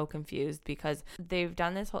I'm so confused because they've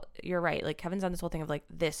done this whole, you're right, like Kevin's done this whole thing of like,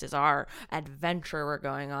 this is our adventure we're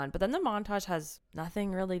going on, but then the montage has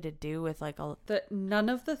nothing really to do with like none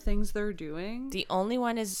of the things they're doing. The only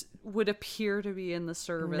one would appear to be in the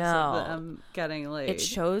service of them getting laid. It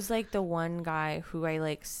shows like the one guy who I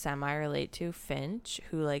like semi relate to, Finch,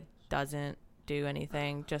 who like doesn't do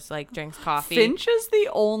anything, just like drinks coffee. Finch is the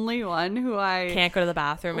only one who I can't go to the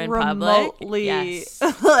bathroom in remotely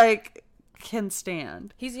public. like can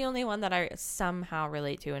stand. He's the only one that I somehow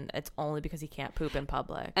relate to, and it's only because he can't poop in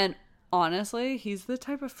public. And honestly, he's the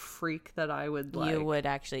type of freak that I would like. You would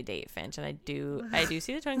actually date Finch, and I do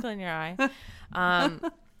see the twinkle in your eye.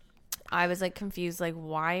 I was like confused, like,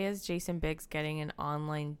 why is Jason Biggs getting an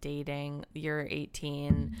online dating? You're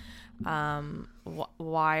 18.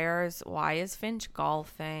 Why is Finch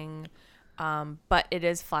golfing? But it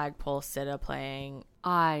is Flagpole Sitta playing.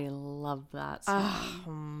 I love that song.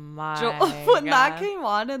 Oh my When that God. came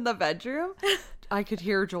on in the bedroom, I could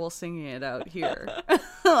hear Joel singing it out here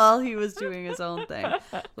while he was doing his own thing.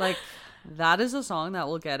 Like, that is a song that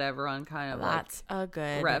will get everyone kind of That's a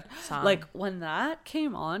good rep. song. Like, when that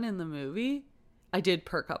came on in the movie, I did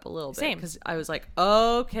perk up a little bit. Same. Because I was like,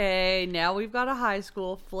 okay, now we've got a high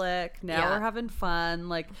school flick. Now Yeah. we're having fun.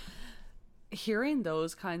 Like, hearing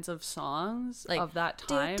those kinds of songs Like, of that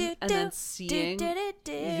time and then seeing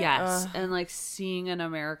yes, and like seeing an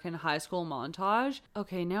American high school montage.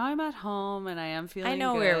 Okay, now I'm at home and I am feeling I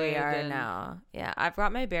know where we good are and- now. Yeah, I've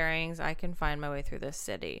got my bearings. I can find my way through this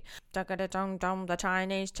city. The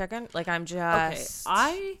Chinese chicken. Like, I'm Okay, just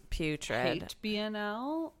I putrid. hate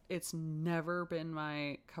BNL. It's never been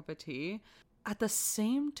my cup of tea. At the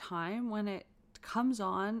same time, when it comes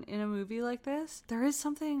on in a movie like this, there is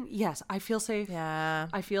something, yes, I feel safe. Yeah.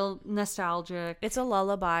 I feel nostalgic. It's a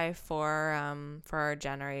lullaby for our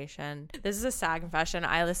generation. This is a sad confession.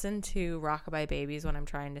 I listen to Rockabye Babies when I'm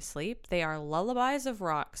trying to sleep. They are lullabies of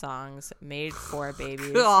rock songs made for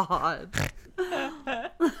babies. God.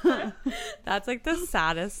 That's like the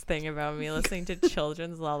saddest thing about me, listening to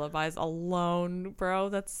children's lullabies alone, bro.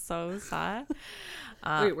 That's so sad.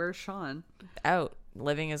 Wait, where's Sean? Out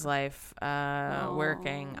living his life,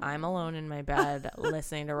 working. I'm alone in my bed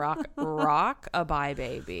listening to Rockabye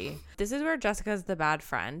Baby. This is where Jessica's the bad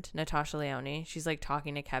friend, Natasha Lyonne. She's like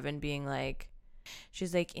talking to Kevin, being like,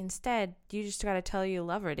 she's like, instead you just gotta tell you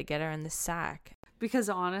love her to get her in the sack. Because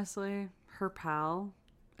honestly, her pal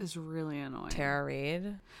is really annoying. Tara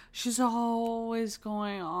Reid. She's always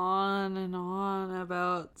going on and on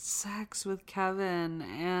about sex with Kevin,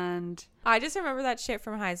 and I just remember that shit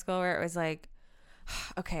from high school where it was like,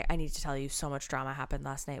 okay, I need to tell you, so much drama happened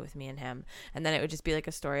last night with me and him. And then it would just be like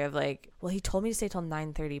a story of like, well, he told me to stay till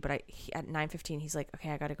 9:30, but at 9:15 he's like,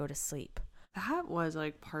 okay, I gotta go to sleep. that was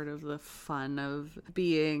like part of the fun of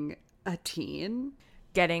being a teen.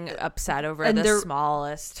 Getting upset over And the there-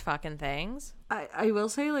 smallest fucking things. I will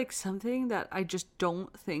say, like, something that I just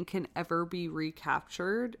don't think can ever be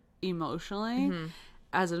recaptured emotionally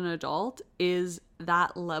as an adult is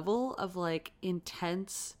that level of like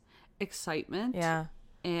intense excitement Yeah.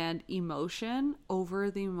 and emotion over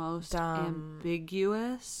the most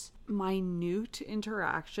ambiguous, minute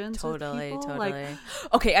interactions with Totally. people. Like,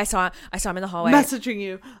 Okay, I saw him in the hallway. messaging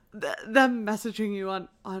you, them messaging you on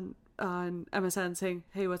MSN saying,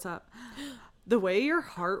 "Hey, what's up?" The way your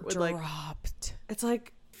heart would like, Dropped. it's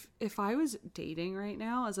like if I was dating right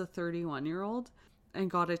now as a 31-year-old and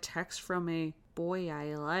got a text from a boy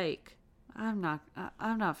I like, I'm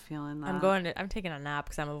not feeling that. I'm taking a nap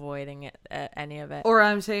because I'm avoiding it, any of it. Or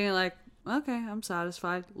I'm saying like, okay, I'm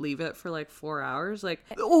satisfied. Leave it for like 4 hours. Like,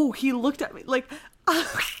 oh, he looked at me like,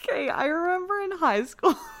 okay, I remember in high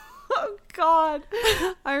school. Oh God,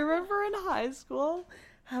 I remember in high school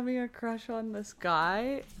having a crush on this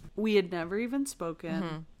guy. We had never even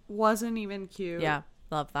spoken. Wasn't even cute. Yeah,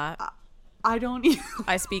 love that. I don't even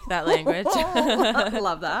I speak that language.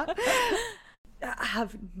 love that. I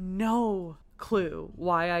have no clue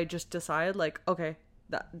why I just decided like, okay,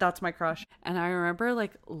 that's my crush. And I remember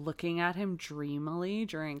like looking at him dreamily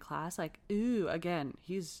during class, like, ooh, again,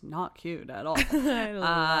 he's not cute at all. I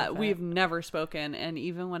love We've never spoken, and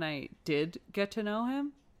even when I did get to know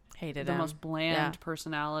him, Hated the him. most bland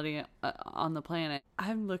personality on the planet,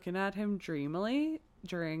 I'm looking at him dreamily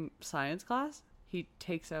during science class. He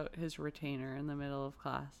takes out his retainer in the middle of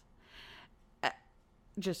class,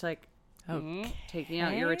 just like taking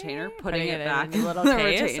out your retainer, putting it back in the little the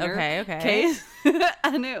case. retainer Okay. case.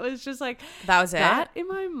 And it was just like, That was it. that in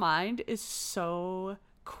my mind is so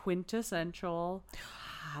quintessential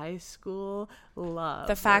high school love.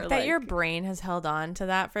 The fact where, that your like- brain has held on to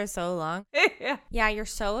that for so long. yeah. Yeah, you're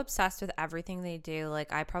so obsessed with everything they do.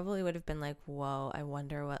 Like, I probably would have been like, whoa, I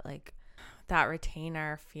wonder what, like, that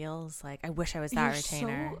retainer feels like. I wish I was that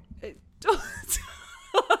retainer.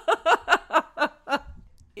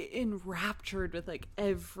 Enraptured with like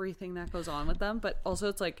everything that goes on with them, but also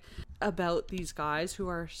it's like about these guys who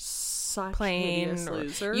are such hideous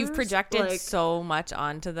losers. You've projected like, so much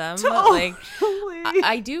onto them. totally. Like,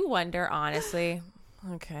 I do wonder, honestly.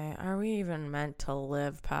 Okay, are we even meant to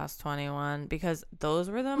live past 21? Because those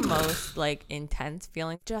were the most like intense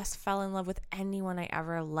feelings. Just fell in love with anyone I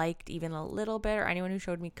ever liked, even a little bit, or anyone who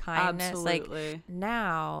showed me kindness. Absolutely. Like,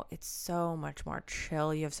 now it's so much more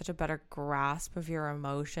chill. You have such a better grasp of your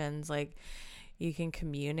emotions. Like, you can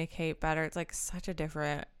communicate better. It's like such a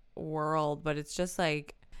different world. But it's just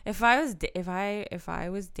like, if I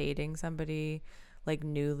was dating somebody, like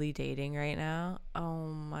newly dating right now, oh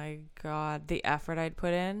my God, the effort I'd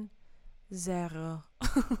put in Zero.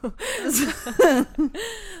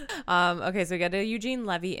 Okay, so we get a Eugene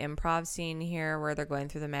Levy improv scene here where they're going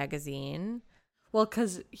through the magazine. Well,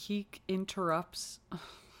 because he interrupts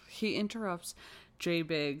Jay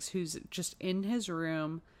Biggs, who's just in his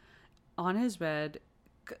room on his bed.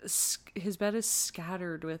 His bed is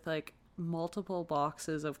scattered with like multiple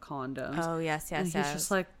boxes of condoms. Oh, yes, and he's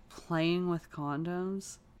just like playing with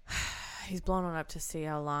condoms. He's blown one up to see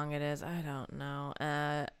how long it is. I don't know.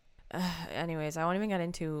 Anyways, I won't even get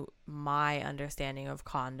into my understanding of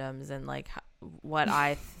condoms and like what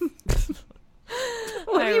I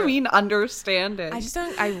what do you mean understanding?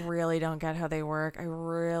 I really don't get how they work. I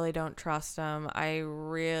really don't trust them. I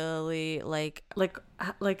really like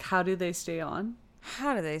how do they stay on?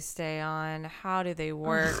 How do they stay on? How do they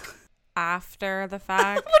work after the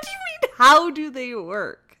fact? What do you mean, how do they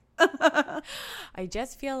work? I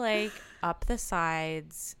just feel like up the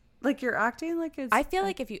sides. Like you're acting like it's... I feel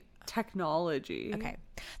like if you... Technology. Okay.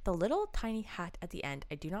 The little tiny hat at the end,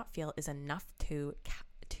 I do not feel is enough to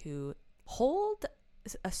hold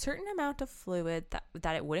a certain amount of fluid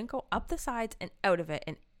that it wouldn't go up the sides and out of it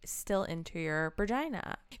and still into your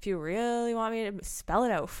vagina. If you really want me to spell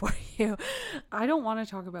it out for you. I don't want to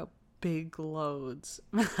talk about big loads.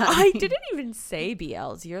 I didn't even say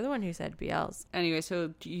BLs. You're the one who said BLs. Anyway,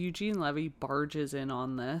 so Eugene Levy barges in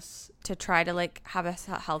on this to try to like have a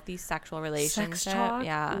healthy sexual relationship. Sex talk,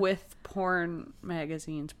 yeah, with porno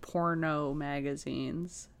magazines.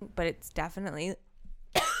 But it's definitely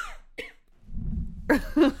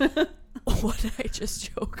what did I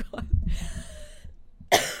just choke on?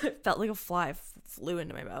 It felt like a fly flew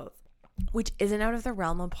into my mouth. Which isn't out of the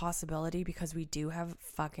realm of possibility because we do have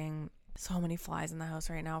fucking so many flies in the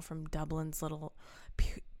house right now from Dublin's little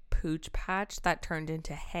pooch patch that turned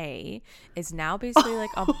into hay. Is now basically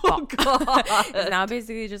like a it's now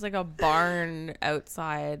basically just like a barn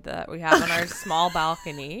outside that we have on our small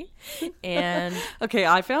balcony. And okay,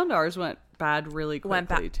 I found ours went bad really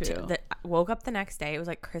quickly too. Woke up the next day. It was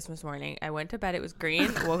like Christmas morning. I went to bed. It was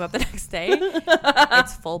green. Woke up the next day.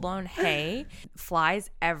 It's full blown hay.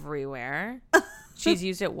 Flies everywhere. She's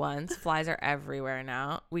used it once. Flies are everywhere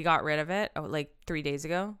now. We got rid of it like 3 days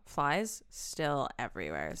ago. Flies still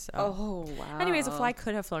everywhere. So. Oh wow. Anyways, a fly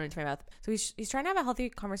could have flown into my mouth. So he's trying to have a healthy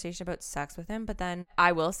conversation about sex with him. But then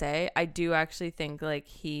I will say I do actually think like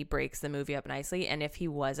he breaks the movie up nicely. And if he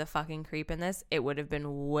was a fucking creep in this, it would have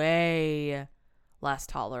been way less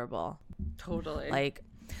tolerable. Totally. Like,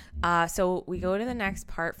 so we go to the next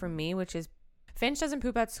part for me, which is Finch doesn't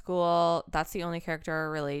poop at school. That's the only character I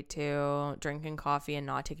relate to. Drinking coffee and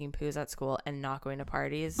not taking poos at school and not going to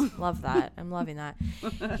parties. Love that. I'm loving that.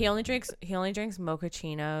 He only drinks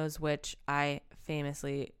mochachinos, which I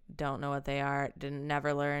famously don't know what they are.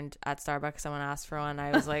 Never learned at Starbucks. Someone asked for one.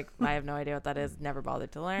 I was like, I have no idea what that is. Never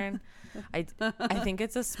bothered to learn. I think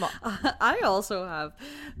it's a small. I also have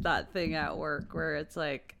that thing at work where it's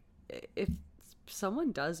like, if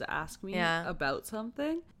someone does ask me about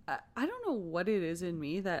something, I don't know what it is in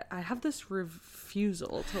me that I have this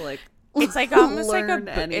refusal to like. It's like almost like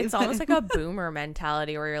it's almost like a boomer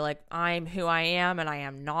mentality where you're like, I'm who I am and I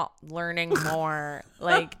am not learning more.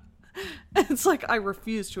 Like it's like I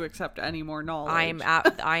refuse to accept any more knowledge.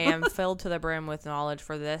 I am filled to the brim with knowledge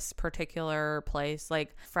for this particular place.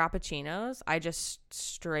 Like frappuccinos, I just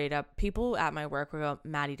straight up, people at my work will go,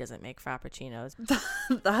 Maddie doesn't make frappuccinos.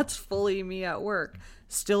 That's fully me at work.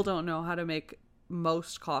 Still don't know how to make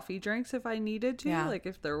most coffee drinks if I needed to, like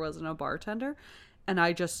if there wasn't a bartender, and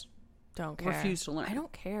I just don't care. Refuse to learn. I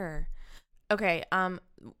don't care. Okay,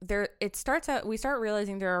 we start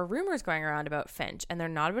realizing there are rumors going around about Finch, and they're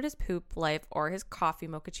not about his poop life or his coffee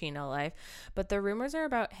mochaccino life, but the rumors are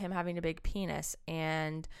about him having a big penis.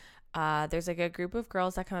 And there's like a group of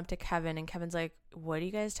girls that come up to Kevin, and Kevin's like, what are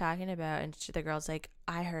you guys talking about? And the girl's like,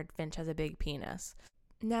 I heard Finch has a big penis.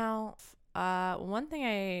 Now, one thing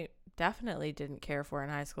I definitely didn't care for in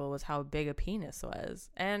high school was how big a penis was.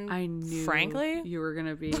 And I knew, frankly, you were going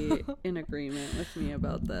to be in agreement with me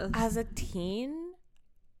about this. As a teen,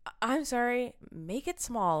 I'm sorry, make it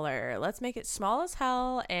smaller. Let's make it small as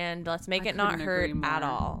hell, and let's make it not hurt at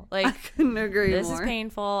all. Like, I couldn't agree this more. Is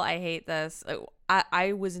painful. I hate this.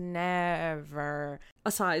 I was never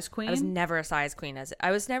a size queen. I was never a size queen.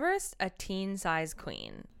 I was never a teen size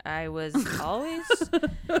queen. I was always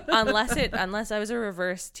unless I was a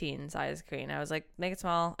reverse teen size queen. I was like, make it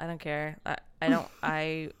small. I don't care.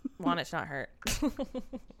 I want it to not hurt.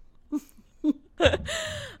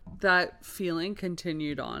 That feeling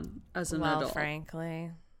continued on as an adult.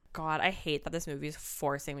 Frankly, God, I hate that this movie is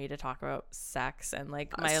forcing me to talk about sex and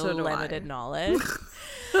like my So do limited I. knowledge.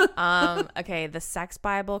 Okay, the sex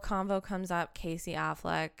Bible convo comes up. Casey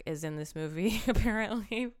Affleck is in this movie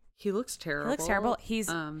apparently. He looks terrible. He looks terrible.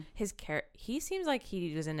 He seems like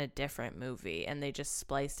he was in a different movie and they just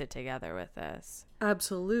spliced it together with this.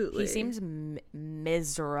 Absolutely. He seems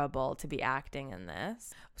miserable to be acting in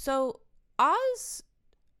this. So Oz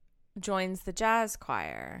joins the jazz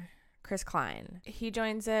choir. Chris Klein. He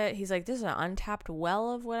joins it. He's like, this is an untapped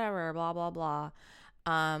well of whatever, blah, blah, blah.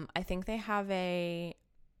 I think they have a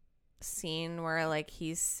scene where like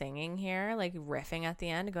he's singing here, like riffing at the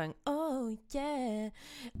end, going, oh yeah.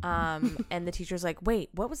 And the teacher's like, wait,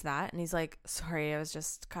 what was that? And he's like, sorry, I was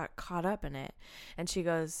just caught up in it. And she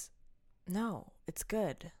goes, no, it's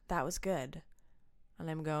good. That was good. And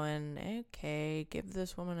I'm going, okay, give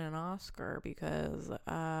this woman an Oscar because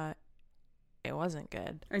it wasn't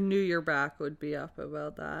good. I knew your back would be up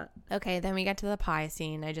about that. Okay, then we get to the pie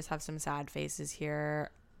scene. I just have some sad faces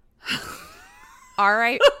here.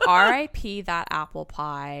 R.I.P. that apple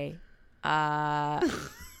pie.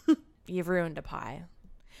 You've ruined a pie.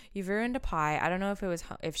 You've ruined a pie. I don't know if it was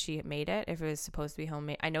if she made it, if it was supposed to be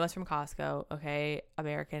homemade. I know it's from Costco, okay,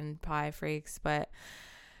 American Pie freaks, but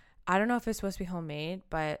I don't know if it's supposed to be homemade.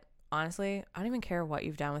 But honestly, I don't even care what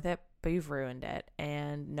you've done with it, but you've ruined it,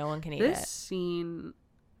 and no one can eat it. This scene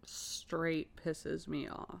straight pisses me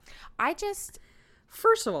off.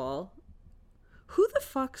 First of all, who the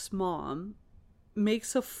fuck's mom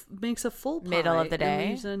makes a full pie Middle of the day and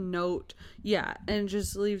leaves a note, and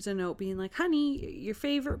just leaves a note being like, honey, your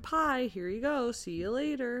favorite pie, here you go, see you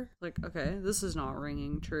later. Like, okay, this is not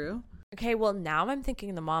ringing true. Okay, well, now I'm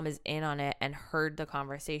thinking the mom is in on it and heard the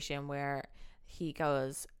conversation where he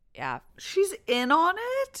goes, yeah, she's in on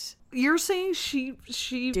it. You're saying she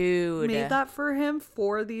dude made that for him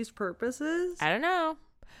for these purposes? I don't know,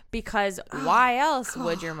 because why else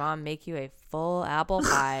would your mom make you a full apple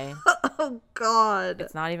pie? Oh God,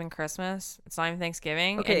 it's not even Christmas, it's not even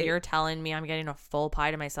Thanksgiving, okay, and you're telling me I'm getting a full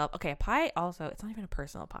pie to myself. Okay, a pie also, it's not even a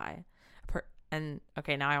personal pie. And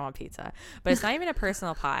okay, now I want pizza, but it's not even a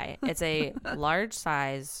personal pie. It's a large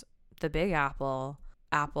size, the Big Apple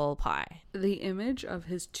pie. The image of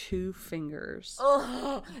his two fingers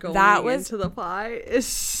going into the pie is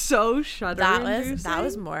so shuddering. That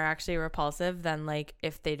was more actually repulsive than like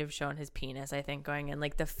if they'd have shown his penis, I think, going in.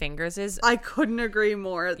 Like the fingers is, I couldn't agree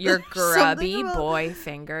more. Your grubby boy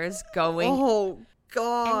fingers going. Oh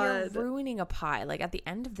God, and you're ruining a pie. Like at the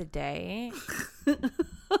end of the day,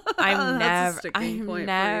 I'm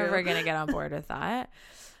never gonna get on board with that.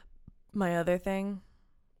 My other thing,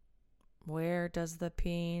 where does the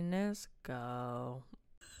penis go?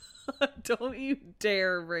 Don't you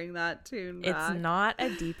dare bring that tune back. It's not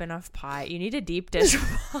a deep enough pie. You need a deep dish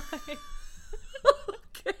pie.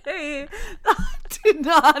 Okay, that did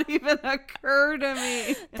not even occur to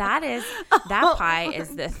me. That pie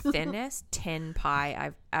is the thinnest tin pie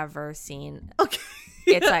I've ever seen. Okay,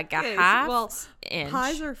 it's like a half inch.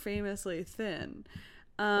 Pies are famously thin.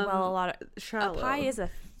 Well, a lot of shallow. A pie is a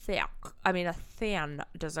thin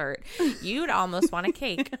dessert. You'd almost want a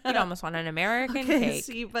cake. You'd almost want an American cake.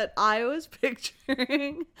 See, but I was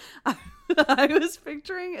picturing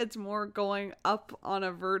it's more going up on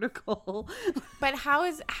a vertical. But how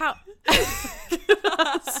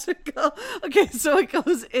okay, so it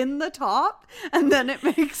goes in the top and then it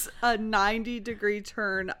makes a 90-degree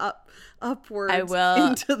turn upwards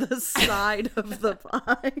into the side of the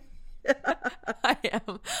pie. I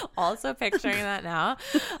am also picturing that now.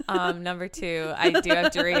 Number two, I do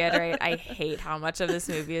have to reiterate, I hate how much of this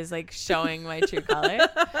movie is like showing my true color.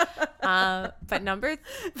 But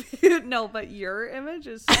but your image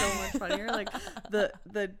is so much funnier. Like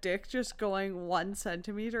the dick just going 1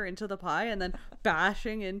 centimeter into the pie and then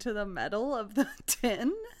bashing into the metal of the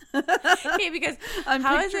tin. Okay, because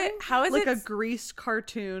how is it a greased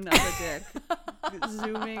cartoon of a dick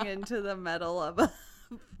zooming into the metal of a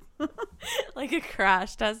like a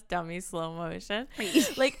crash test dummy slow motion?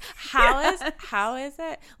 Like how is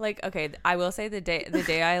it like, okay, I will say the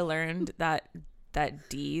day I learned that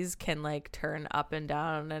D's can like turn up and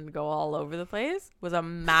down and go all over the place was a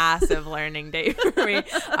massive learning day for me.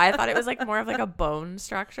 I thought it was like more of like a bone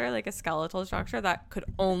structure, like a skeletal structure that could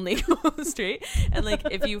only go straight, and like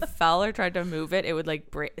if you fell or tried to move it, it would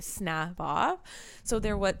like snap off. So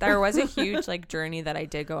there was a huge like journey that I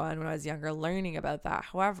did go on when I was younger learning about that.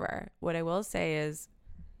 However, what I will say is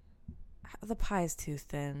the pie is too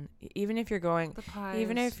thin. Even if you're going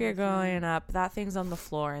up, that thing's on the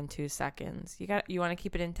floor in 2 seconds. You want to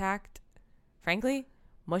keep it intact? Frankly,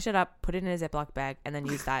 mush it up, put it in a Ziploc bag, and then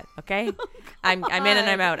use that. Okay. I'm in and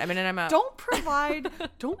I'm out. I'm in and I'm out. Don't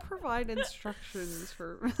provide instructions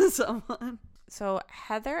for someone. So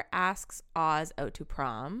Heather asks Oz out to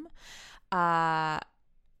prom. Oh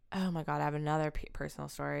my God, I have another personal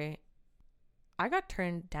story. I got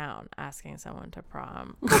turned down asking someone to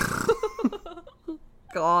prom.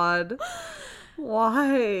 God,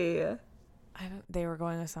 why? They were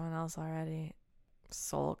going with someone else already.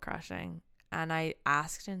 Soul crushing. And I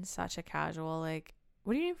asked in such a casual, like,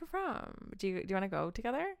 what do you need for prom? Do you want to go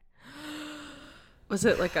together? Was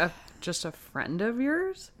it like just a friend of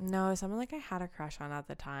yours? No, someone like I had a crush on at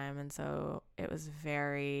the time, and so it was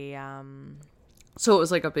very So it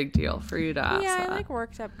was like a big deal for you to ask that. I like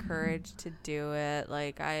worked up courage to do it.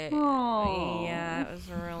 Like Aww. yeah, it was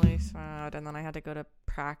really sad. And then I had to go to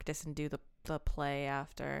practice and do the play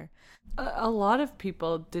after. A lot of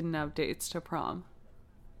people didn't have dates to prom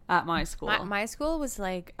at my school. My school was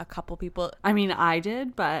like a couple people. I mean, I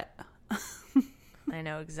did, but I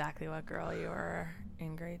know exactly what girl you were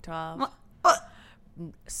in grade 12.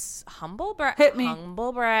 Humble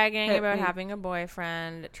bragging Hit about me. having a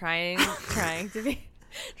boyfriend, trying to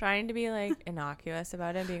be like innocuous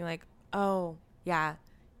about it, being like, oh yeah,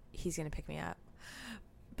 he's gonna pick me up,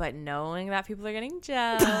 but knowing that people are getting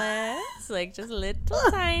jealous, like just little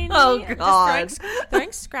tiny. Oh God, just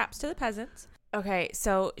throwing scraps to the peasants. Okay,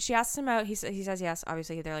 so she asks him out. He says yes.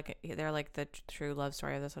 Obviously, they're like the true love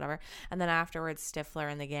story of this, whatever. And then afterwards, Stifler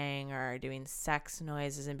and the gang are doing sex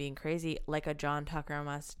noises and being crazy, like a John Tucker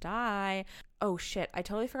Must Die. Oh shit! I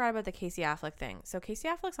totally forgot about the Casey Affleck thing. So Casey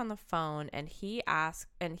Affleck's on the phone, and he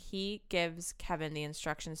gives Kevin the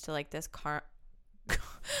instructions to like this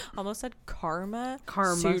almost said Karma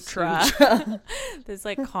Sutra. This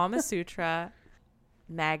like Kama Sutra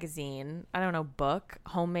magazine. I don't know,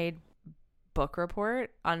 homemade book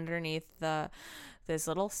report underneath this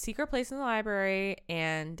little secret place in the library,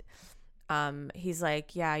 and he's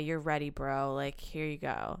like, yeah, you're ready, bro, like here you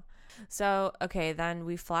go. So okay, then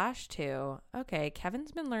we flash to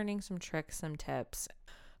Kevin's been learning some tricks, some tips.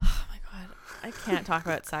 Oh my God, I can't talk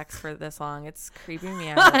about sex for this long. It's creeping me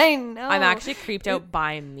out. I know. I'm actually creeped out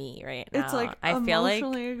by me right now. It's like I feel like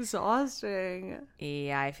emotionally exhausting.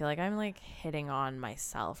 Yeah, I feel like I'm like hitting on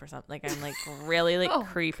myself or something. Like I'm like really like Oh,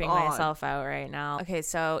 creeping God. myself out right now. Okay,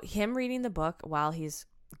 so him reading the book while he's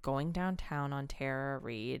going downtown on Tara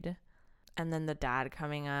Reid, and then the dad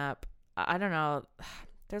coming up. I don't know.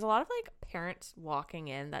 There's a lot of like parents walking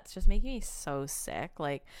in that's just making me so sick.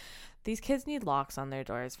 Like these kids need locks on their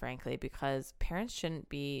doors, frankly, because parents shouldn't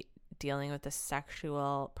be dealing with the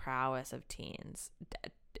sexual prowess of teens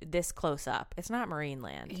this close up. It's not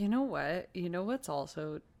Marineland. You know what? You know what's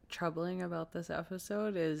also troubling about this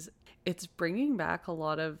episode is it's bringing back a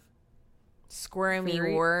lot of Squirmy,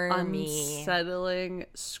 very wormy. unsettling,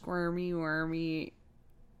 squirmy, wormy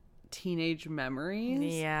teenage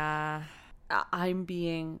memories. Yeah. I'm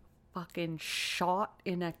being fucking shot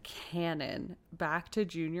in a cannon back to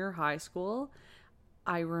junior high school.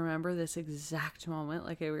 I remember this exact moment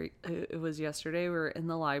like it was yesterday. We were in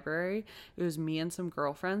the library. It was me and some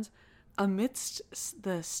girlfriends amidst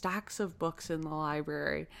the stacks of books in the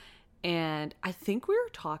library. And I think we were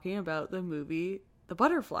talking about the movie The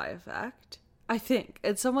Butterfly Effect. I think.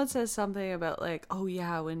 And someone says something about like, oh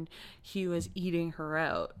yeah, when he was eating her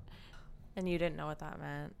out. And you didn't know what that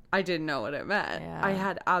meant. I didn't know what it meant. Yeah. I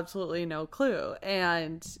had absolutely no clue.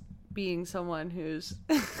 And being someone whose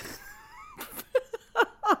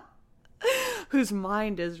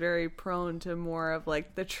mind is very prone to more of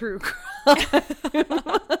like the true crime,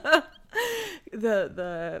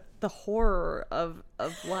 the horror of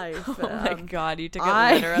life. Oh my God, you took it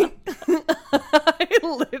literal. I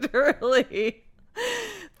literally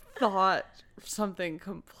thought something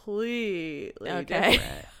completely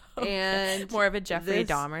different. And more of a Jeffrey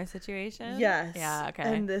Dahmer situation. Yes. Yeah. Okay.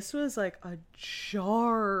 And this was like a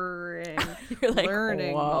jarring You're like,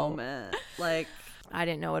 learning whoa. moment. Like, I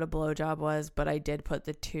didn't know what a blowjob was, but I did put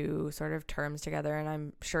the two sort of terms together, and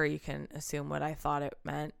I'm sure you can assume what I thought it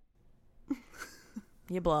meant.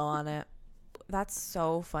 You blow on it. That's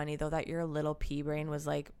so funny though that your little pea brain was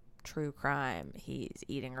like true crime. He's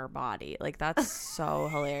eating her body. Like that's so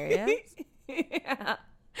hilarious. yeah.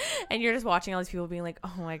 And you're just watching all these people being like,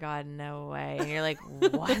 oh my God, no way. And you're like,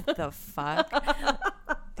 what the fuck?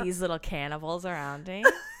 These little cannibals around me.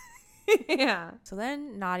 Yeah. So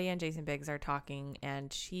then Nadia and Jason Biggs are talking,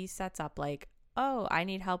 and she sets up like, oh, I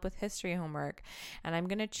need help with history homework, and I'm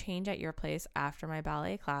going to change at your place after my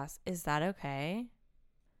ballet class. Is that okay?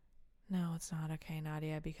 No, it's not okay,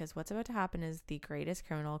 Nadia, because what's about to happen is the greatest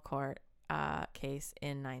criminal court case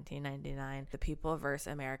in 1999, The People vs.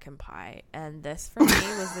 American Pie. And this for me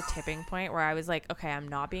was the tipping point where I was like, okay, I'm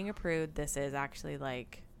not being a prude. This is actually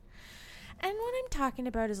like, and what I'm talking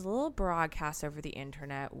about is a little broadcast over the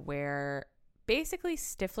internet where basically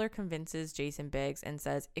Stifler convinces Jason Biggs and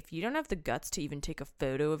says, if you don't have the guts to even take a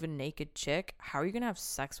photo of a naked chick, how are you going to have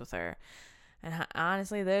sex with her? And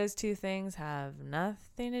honestly, those two things have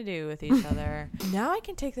nothing to do with each other. Now I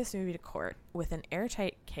can take this movie to court with an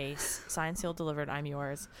airtight case, signed, sealed, delivered, I'm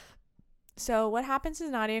yours. So what happens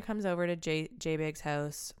is Nadia comes over to J Biggs'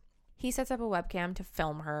 house. He sets up a webcam to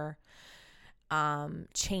film her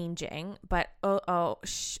changing. But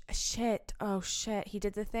shit. He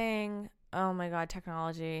did the thing. Oh my God,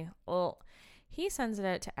 technology. Well, he sends it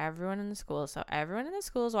out to everyone in the school. So everyone in the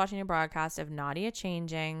school is watching a broadcast of Nadia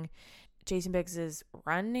changing. Jason Biggs is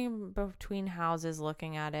running between houses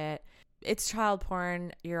looking at it. It's child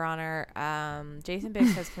porn, Your Honor. Jason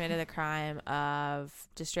Biggs has committed the crime of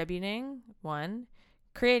distributing, 1,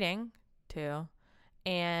 creating, 2,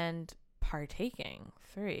 and partaking,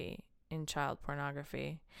 3, in child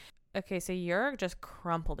pornography. Okay, so you're just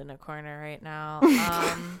crumpled in a corner right now.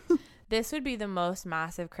 This would be the most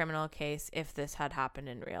massive criminal case if this had happened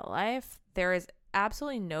in real life. There is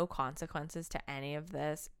absolutely no consequences to any of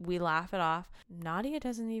this. We laugh it off. Nadia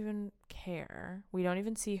doesn't even care. We don't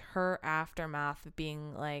even see her aftermath of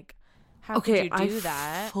being like, how could you do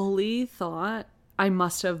that? I fully thought I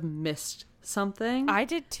must have missed something. I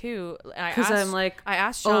did too. Because I'm like, I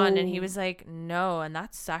asked Sean and he was like, no. And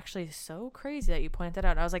that's actually so crazy that you pointed that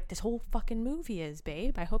out. I was like, this whole fucking movie is,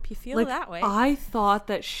 babe. I hope you feel like, that way. I thought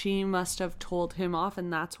that she must have told him off,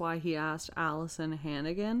 and that's why he asked Allison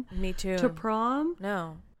Hannigan. Me too. To prom.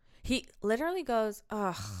 No. He literally goes,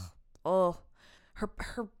 her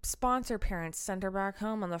sponsor parents sent her back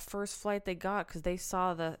home on the first flight they got because they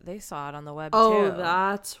saw it on the web too. Oh,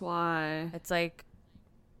 that's why. It's like,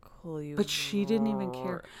 but she didn't even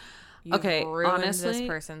care. You've ruined honestly, this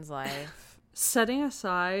person's life. Setting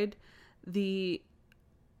aside the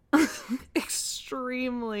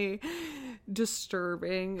extremely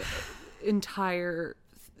disturbing entire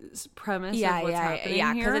premise of what's happening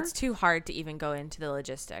here. Because it's too hard to even go into the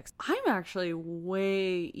logistics. I'm actually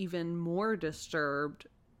way even more disturbed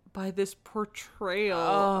by this portrayal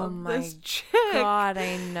of this chick. God,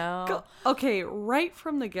 I know. Okay, right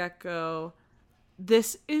from the get-go,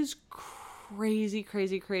 this is crazy.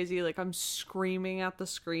 Like, I'm screaming at the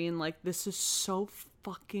screen. Like, this is so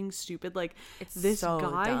fucking stupid. Like, it's this so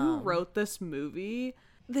guy dumb. who wrote this movie,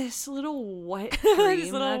 this little wet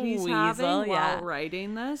dream that he's having while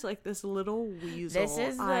writing this, like, this little weasel. This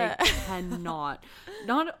is I cannot.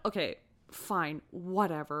 Okay, fine,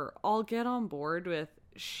 whatever. I'll get on board with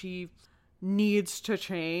she needs to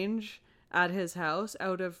change at his house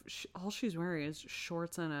out of all she's wearing is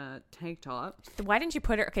shorts and a tank top. Why didn't you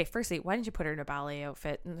put her in a ballet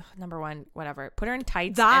outfit? Number one, whatever. Put her in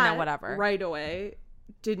tights and then whatever. Right away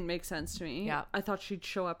didn't make sense to me. Yeah. I thought she'd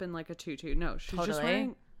show up in like a tutu. No,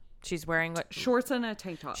 she's wearing what shorts and a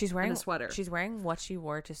tank top. She's wearing and a sweater. She's wearing what she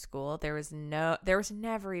wore to school. There was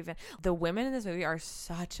never even, the women in this movie are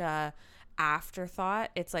such a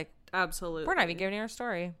afterthought. It's like, absolutely, we're not even giving her a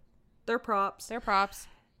story. They're props.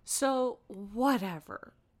 So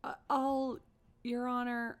whatever. Your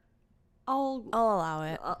Honor, I'll allow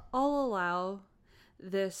it. I'll allow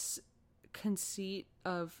this conceit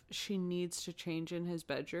of she needs to change in his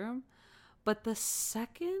bedroom, but the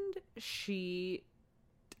second she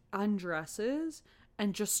undresses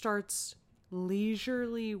and just starts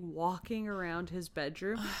leisurely walking around his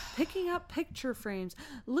bedroom, picking up picture frames,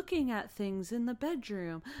 looking at things in the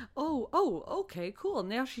bedroom. Oh, okay, cool.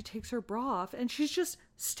 Now she takes her bra off and she's just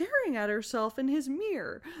staring at herself in his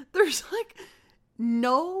mirror. There's like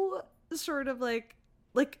no sort of like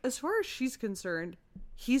as far as she's concerned,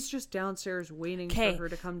 he's just downstairs waiting for her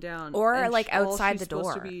to come down, or like outside the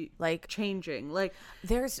door, to be like changing. Like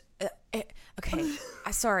there's okay,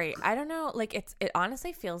 sorry, I don't know. Like it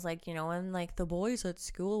honestly feels like, you know, when like the boys at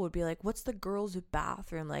school would be like, "What's the girls'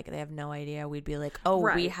 bathroom like?" They have no idea. We'd be like, "Oh,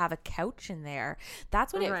 we have a couch in there."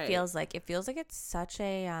 That's what it feels like. It feels like it's such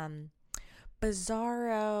a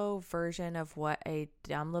bizarro version of what a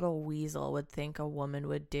dumb little weasel would think a woman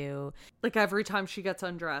would do. Like every time she gets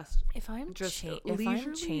undressed, if I'm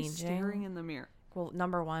leisurely changing, staring in the mirror. Well,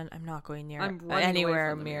 number one, I'm not going near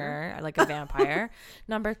anywhere mirror like a vampire.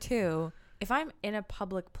 Number two, if I'm in a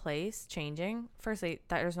public place changing, firstly,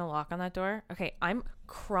 there's no lock on that door. Okay, I'm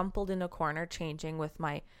crumpled in a corner changing with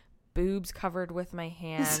my boobs covered with my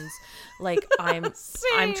hands. Like I'm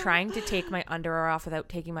trying to take my underwear off without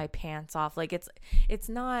taking my pants off. Like it's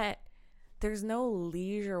not there's no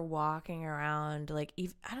leisure walking around. Like,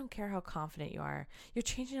 I don't care how confident you are. You're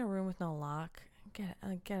changing a room with no lock. Get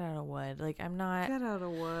out of wood. Like, Get out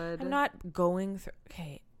of wood. I'm not going through.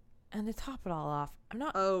 Okay, and to top it all off,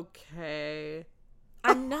 Okay.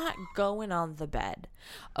 I'm not going on the bed,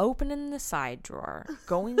 opening the side drawer,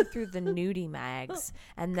 going through the nudie mags,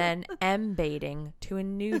 and then baiting to a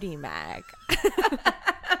nudie mag.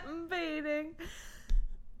 Baiting.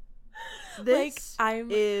 This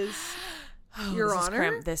Your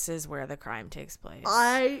Honor. This is where the crime takes place.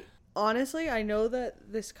 Honestly, I know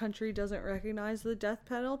that this country doesn't recognize the death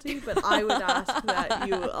penalty, but I would ask that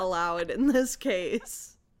you allow it in this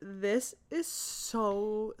case. This is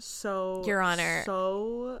so Your Honor,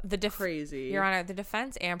 crazy. Your Honor, the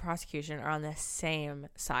defense and prosecution are on the same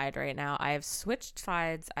side right now. I have switched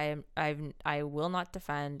sides. I will not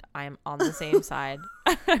defend. I am on the same side.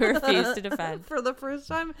 I refuse to defend. For the first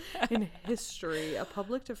time in history, a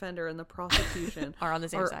public defender and the prosecution are on the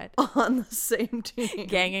same side. On the same team.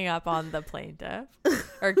 Ganging up on the plaintiff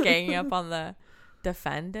or ganging up on the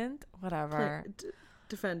defendant, whatever.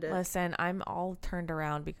 Defendant. Listen, I'm all turned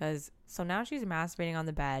around because so now she's masturbating on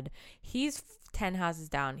the bed. He's 10 houses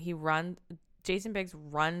down. Jason Biggs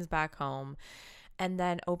runs back home and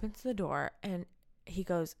then opens the door and he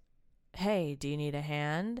goes, "Hey, do you need a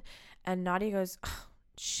hand?" And Nadia goes, "Oh,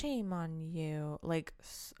 shame on you." Like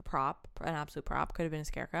an absolute prop. Could have been a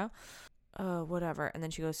scarecrow. Whatever. And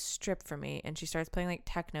then she goes, "Strip for me." And she starts playing like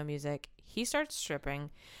techno music. He starts stripping.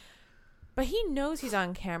 But he knows he's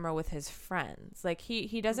on camera with his friends. Like,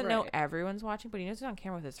 he doesn't know everyone's watching, but he knows he's on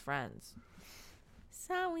camera with his friends.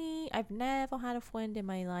 Sorry, I've never had a friend in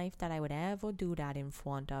my life that I would ever do that in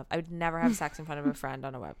front of. I would never have sex in front of a friend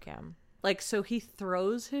on a webcam. Like, so he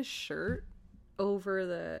throws his shirt over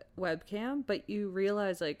the webcam, but you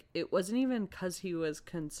realize, like, it wasn't even because he was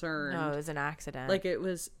concerned. No, it was an accident. Like, it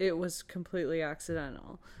was completely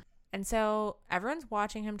accidental. And so everyone's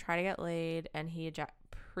watching him try to get laid, and he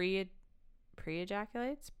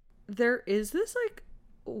pre-ejaculates. There is this like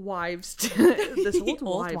this old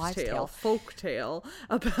wives' tale, folk tale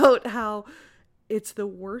about how it's the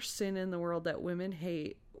worst sin in the world that women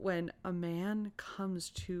hate when a man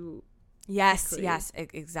comes to quickly. Yes,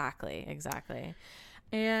 exactly.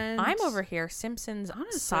 And I'm over here Simpsons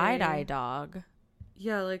side-eye dog.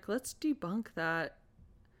 Yeah, like, let's debunk that.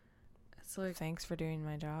 It's like, thanks for doing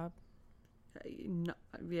my job. No,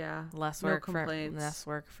 yeah. Less work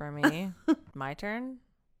for me. My turn.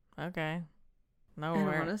 Okay. No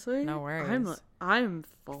worries. Honestly, no worries. I'm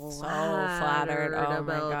so flattered about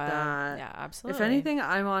my God. that. Yeah, absolutely. If anything,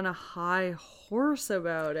 I'm on a high horse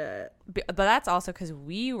about it. But that's also because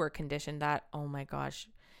we were conditioned that, oh my gosh,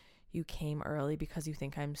 you came early because you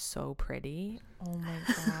think I'm so pretty. Oh my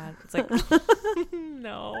God. It's like,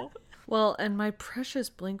 no. Well, and my precious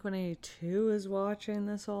Blink-182 is watching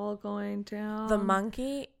this all going down. The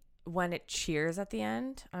monkey, when it cheers at the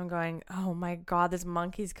end, I'm going, oh my God, this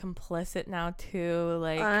monkey's complicit now too.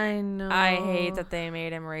 Like, I know. I hate that they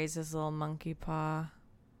made him raise his little monkey paw.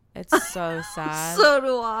 It's so sad. So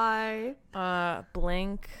do I.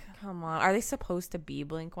 Blink, come on. Are they supposed to be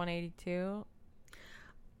Blink-182?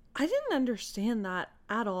 I didn't understand that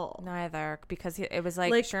at all. Neither, because it was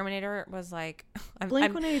like Shermanator was like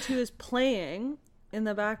Blink-182 is playing in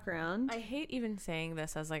the background. I hate even saying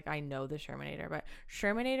this as like I know the Shermanator, but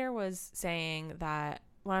Shermanator was saying that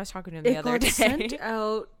when I was talking to him the other day, sent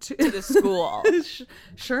out to the school.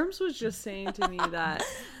 Sherms was just saying to me that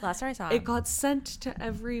last time I saw him, it got sent to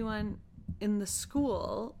everyone in the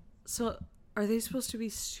school. So are they supposed to be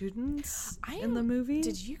students in the movie?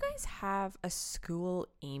 Did you guys have a school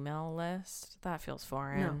email list? That feels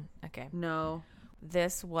foreign. No. Okay. No.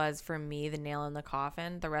 This was, for me, the nail in the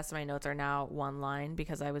coffin. The rest of my notes are now one line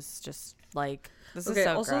because I was just like, this is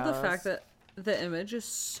so also gross. The fact that the image is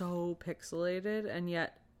so pixelated and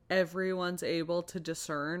yet everyone's able to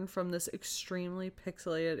discern from this extremely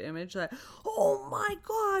pixelated image that, oh my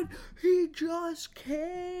God, he just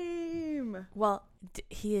came. Well,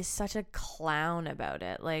 he is such a clown about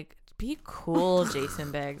it. Like, be cool,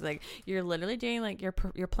 Jason Biggs. Like, you're literally doing like you're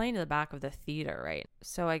playing to the back of the theater, right?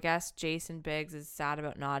 So I guess Jason Biggs is sad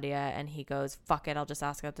about Nadia, and he goes, "Fuck it, I'll just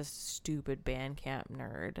ask out this stupid Bandcamp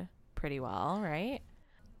nerd." Pretty well, right?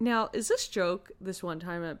 Now, is this joke this one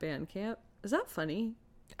time at Bandcamp? Is that funny?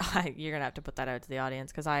 You're gonna have to put that out to the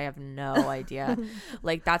audience because I have no idea.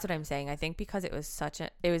 Like, that's what I'm saying. I think because it was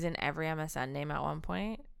it was in every MSN name at one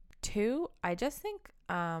point. Two, I just think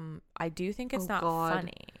I do think it's not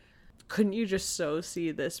funny. Couldn't you just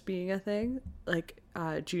see this being a thing? Like,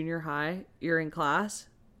 junior high, you're in class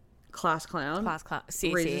clown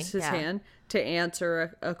CC, raises his hand to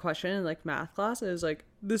answer a question in like math class. It was like,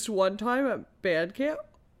 This one time at band camp,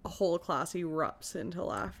 a whole class erupts into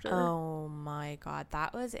laughter. Oh my God.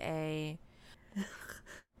 That was a...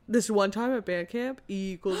 This one time at band camp,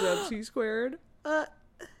 E equals MC squared. That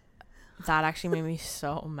actually made me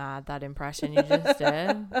so mad, that impression you just did.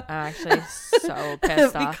 I'm actually so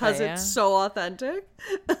pissed off because at it's you. so authentic.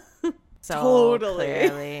 So Totally.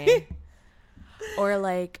 clearly. Or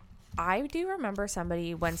like, I do remember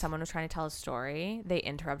when someone was trying to tell a story, they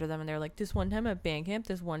interrupted them and they were like, this one time at band camp,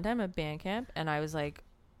 and I was like,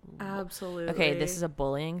 absolutely. okay, this is a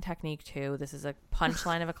bullying technique too. This is a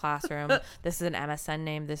punchline of a classroom. This is an MSN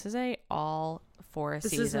name. This is all 4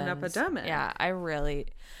 seasons. This is an epidemic. Yeah,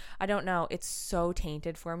 I don't know. It's so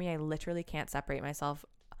tainted for me. I literally can't separate myself.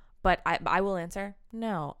 But I will answer,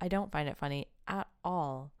 no, I don't find it funny at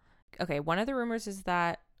all. Okay, one of the rumors is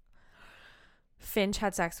that Finch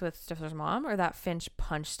had sex with Stifler's mom, or that Finch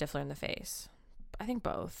punched Stifler in the face. I think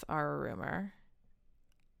both are a rumor.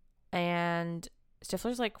 And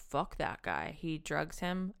Stifler's like, fuck that guy. He drugs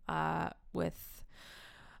him with,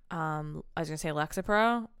 I was going to say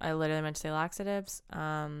Lexapro. I literally meant to say laxatives.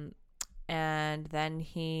 And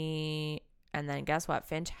then guess what?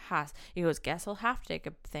 Finch he goes, guess he'll have to take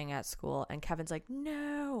a thing at school. And Kevin's like,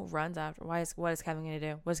 no, runs after. What is Kevin going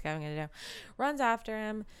to do? What's Kevin going to do? Runs after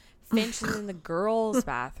him. Finch is in the girls'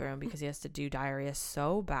 bathroom because he has to do diarrhea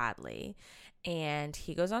so badly. And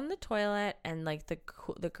he goes on the toilet, and like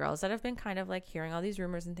the girls that have been kind of like hearing all these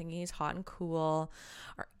rumors and thinking he's hot and cool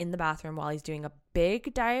are in the bathroom while he's doing a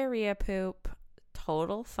big diarrhea poop.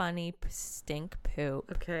 Total funny stink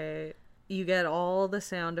poop. Okay. You get all the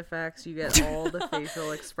sound effects. You get all the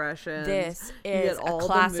facial expressions. This you is get all a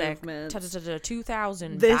classic the movements.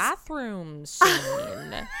 2000 bathroom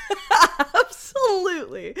scene.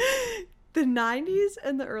 Absolutely. The 90s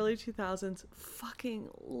and the early 2000s fucking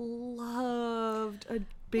loved a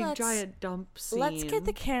big giant dump scene. Let's get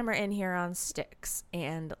the camera in here on sticks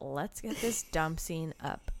and let's get this dump scene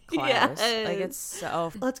up close. Yes. Like, it's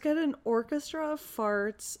so... Let's get an orchestra of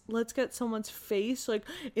farts. Let's get someone's face like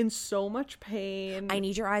in so much pain. I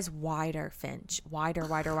need your eyes wider, Finch. Wider.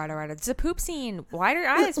 It's a poop scene. Wider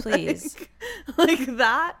eyes, please. Like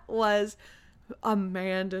that was a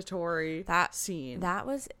mandatory scene. That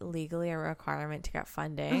was legally a requirement to get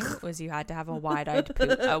funding. Was you had to have a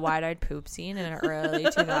wide-eyed poop scene in an early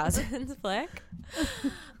 2000s flick.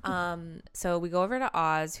 So we go over to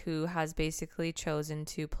Oz, who has basically chosen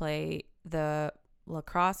to play the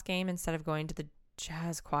lacrosse game instead of going to the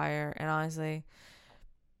jazz choir. And honestly,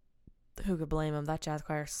 who could blame him? That jazz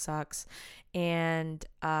choir sucks. And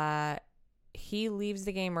he leaves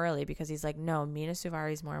the game early because he's like, no, Mina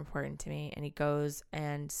Suvari is more important to me. And he goes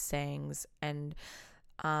and sings. And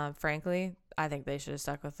frankly, I think they should have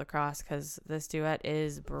stuck with lacrosse because this duet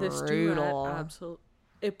is brutal. This duet, absolutely,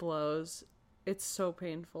 it blows. It's so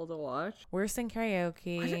painful to watch. Worse than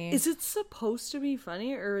karaoke. Is it supposed to be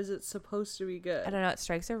funny or is it supposed to be good? I don't know. It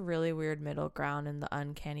strikes a really weird middle ground in the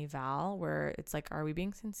uncanny valley where it's like, are we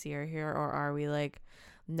being sincere here or are we like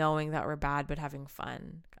knowing that we're bad but having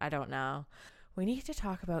fun? I don't know. We need to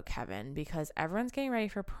talk about Kevin because everyone's getting ready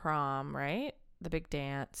for prom, right? The big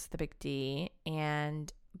dance, the big D.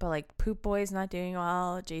 But like Poop Boy's not doing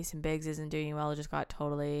well. Jason Biggs isn't doing well. Just got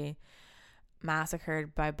totally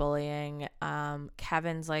massacred by bullying.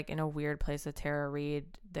 Kevin's like in a weird place with Tara Reid.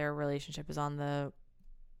 Their relationship is on the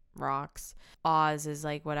rocks. Oz is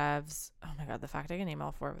like whatevs. Oh my god, the fact I can name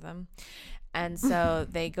all 4 of them. And so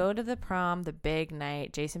they go to the prom, the big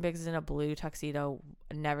night. Jason Biggs is in a blue tuxedo.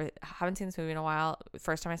 Haven't seen this movie in a while.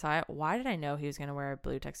 First time I saw it, why did I know he was going to wear a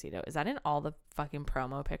blue tuxedo? Is that in all the fucking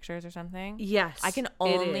promo pictures or something? Yes. I can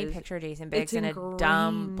only picture Jason Biggs in a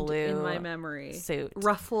dumb blue in my memory suit.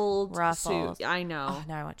 Ruffled suit. I know. Oh,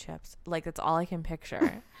 now I want chips. Like, that's all I can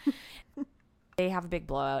picture. They have a big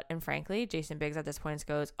blowout, and frankly, Jason Biggs at this point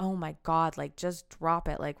goes, "Oh my god, like just drop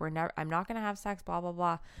it. Like I'm not gonna have sex, blah blah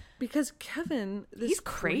blah." Because Kevin, he's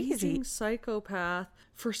crazy psychopath,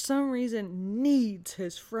 for some reason needs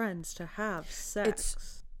his friends to have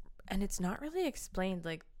sex. It's not really explained.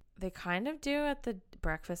 Like they kind of do at the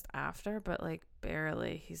breakfast after, but like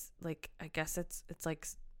barely. He's like, I guess it's like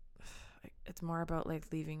it's more about like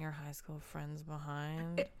leaving your high school friends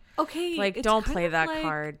behind. Okay, like don't play that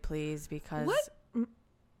card, please, because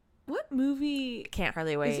what movie? Can't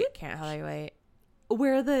hardly wait. Can't hardly wait.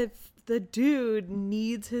 Where the dude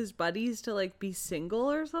needs his buddies to like be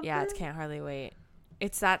single or something. Yeah, it's Can't Hardly Wait.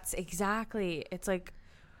 That's exactly. It's like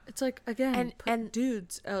again, and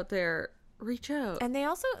dudes out there, reach out. And they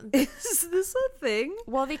also is this a thing?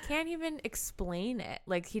 Well, they can't even explain it.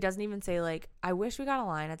 Like he doesn't even say like, I wish we got a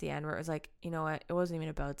line at the end where it was like, you know what, it wasn't even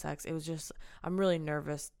about sex. It was just I'm really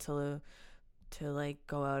nervous to to like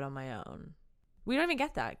go out on my own. We don't even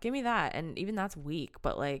get that. Give me that. And even that's weak,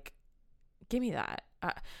 but like, give me that.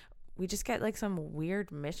 We just get like some weird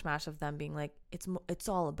mishmash of them being like, it's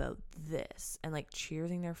all about this, and like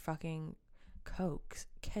cheering their fucking cokes.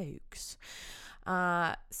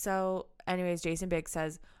 So anyways, Jason Biggs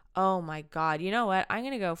says, oh my God, you know what? I'm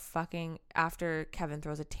going to go fucking, after Kevin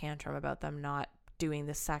throws a tantrum about them not doing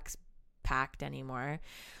the sex pact anymore.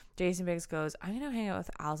 Jason Biggs goes, I'm going to hang out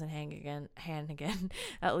with Allison Hannigan.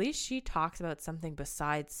 At least she talks about something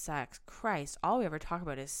besides sex. Christ, all we ever talk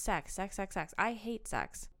about is sex. I hate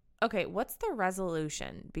sex. Okay, what's the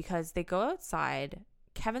resolution? Because they go outside,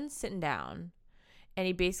 Kevin's sitting down, and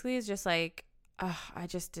he basically is just like, I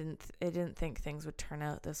didn't think things would turn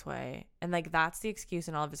out this way. And like, that's the excuse,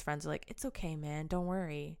 and all of his friends are like, it's okay, man, don't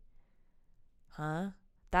worry. Huh?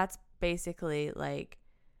 That's basically like.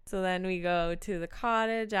 So then we go to the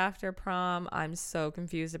cottage after prom. I'm so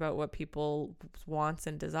confused about what people's wants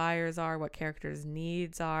and desires are, what characters'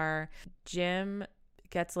 needs are. Jim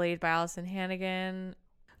gets laid by Allison Hannigan.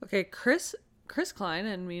 Okay, Chris Klein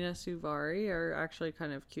and Mina Suvari are actually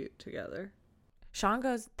kind of cute together. Sean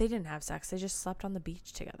goes, they didn't have sex. They just slept on the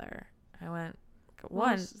beach together. I went,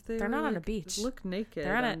 they're not on a beach. Look naked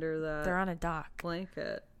they're under that. They're on a dock.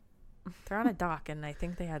 Blanket. They're on a dock, and I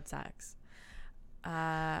think they had sex.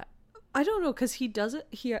 I don't know, because he doesn't.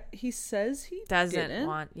 He says he doesn't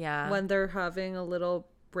want. Yeah. When they're having a little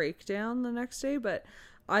breakdown the next day, but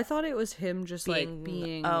I thought it was him just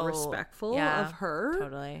being respectful of her.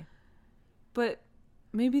 Totally. But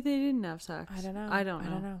maybe they didn't have sex. I don't know. I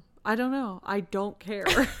don't know. I don't care.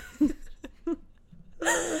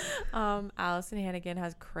 Allison Hannigan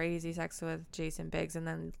has crazy sex with Jason Biggs and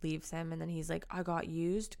then leaves him, and then he's like, I got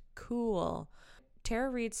used. Cool.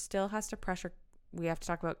 Tara Reid still has to pressure. We have to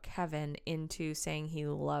talk about Kevin into saying he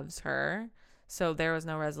loves her. So there was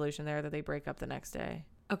no resolution there that they break up the next day.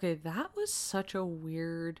 Okay, that was such a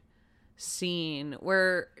weird scene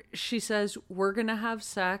where she says, we're gonna have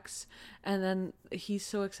sex, and then he's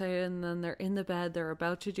so excited, and then they're in the bed, they're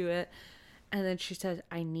about to do it, and then she says,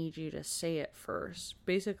 I need you to say it first,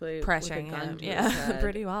 basically pressuring him. Yeah.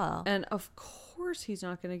 Pretty well. And of course he's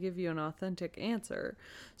not going to give you an authentic answer,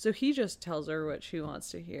 so he just tells her what she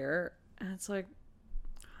wants to hear, and it's like,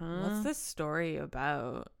 what's this story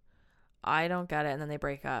about? I don't get it. And then they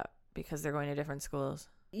break up because they're going to different schools.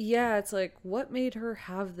 Yeah, it's like, what made her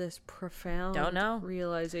have this profound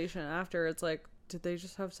realization after? It's like, did they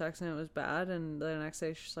just have sex and it was bad? And the next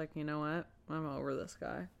day she's like, you know what? I'm over this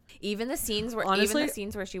guy. Even the scenes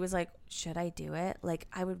where she was like, should I do it? Like,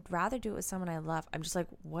 I would rather do it with someone I love. I'm just like,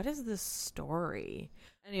 what is this story?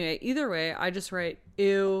 Anyway, either way, I just write,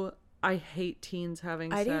 ew, I hate teens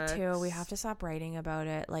having sex. I do too. We have to stop writing about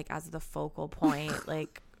it, like, as the focal point.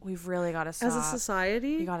 Like, we've really got to stop. As a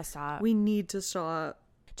society, we got to stop. We need to stop.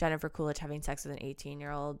 Jennifer Coolidge having sex with an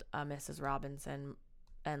 18-year-old Mrs. Robinson,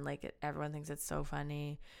 and like everyone thinks it's so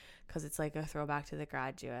funny because it's like a throwback to The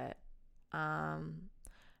Graduate. And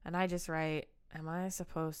I just write, am I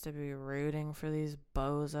supposed to be rooting for these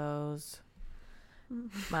bozos?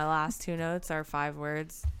 My last two notes are 5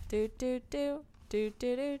 words. Do do do do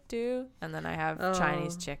do do do, and then I have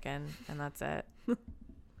Chinese chicken, and that's it.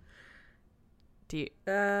 Do you?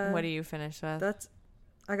 What do you finish with?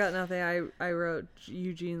 I got nothing. I wrote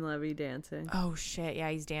Eugene Levy dancing. Oh shit, yeah,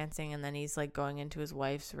 he's dancing, and then he's like going into his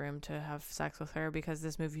wife's room to have sex with her because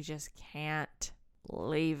this movie just can't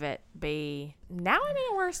leave it be. Now I'm in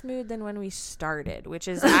a worse mood than when we started, which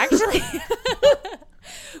is actually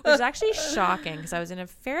shocking because I was in a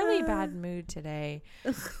fairly bad mood today.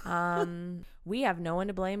 We have no one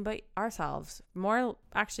to blame but ourselves. More,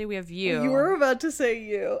 actually, we have you. You were about to say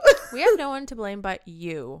you. We have no one to blame but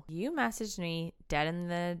you. You messaged me dead in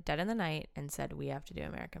the night and said we have to do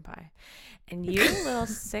American Pie. And you little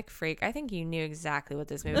sick freak, I think you knew exactly what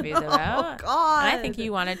this movie is about. Oh God! And I think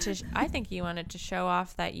you wanted to show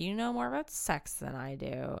off that you know more about sex than I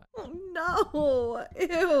do. Oh, no,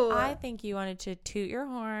 ew! I think you wanted to toot your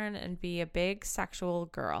horn and be a big sexual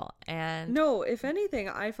girl. And no, if anything,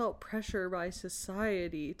 I felt pressure by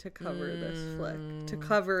society to cover this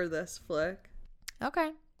flick.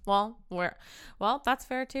 Okay, well, that's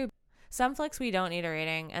fair too. Some flicks we don't need a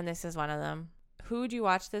rating, and this is one of them. Who would you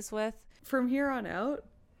watch this with? From here on out,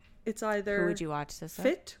 it's either who would you watch this with?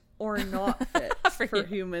 Fit or not fit for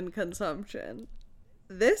human consumption.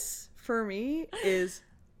 This for me is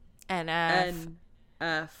NF.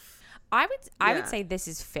 I would say this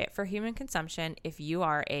is fit for human consumption if you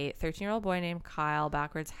are a 13-year-old boy named Kyle,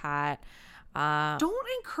 backwards hat. Don't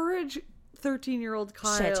encourage 13-year-old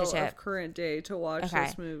Kyle of current day to watch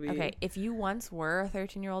this movie. Okay, if you once were a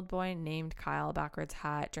 13-year-old boy named Kyle backwards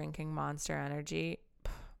hat drinking Monster Energy,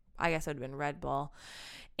 I guess it would have been Red Bull,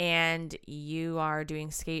 and you are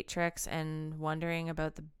doing skate tricks and wondering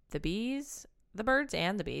about the bees, the birds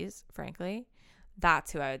and the bees, frankly,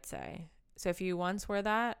 that's who I would say. So if you once were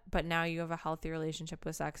that, but now you have a healthy relationship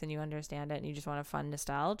with sex and you understand it and you just want a fun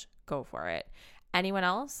nostalgia, go for it. Anyone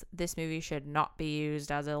else, this movie should not be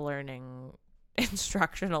used as a learning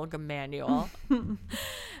instructional manual.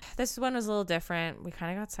 This one was a little different. We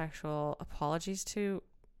kind of got sexual. Apologies to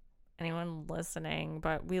anyone listening,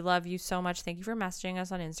 but we love you so much. Thank you for messaging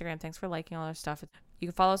us on Instagram. Thanks for liking all our stuff. You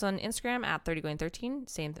can follow us on Instagram at 30going13,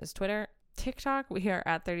 same as Twitter. TikTok, we are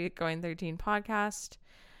at 30going13 podcast.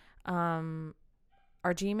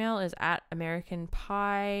 Our Gmail is at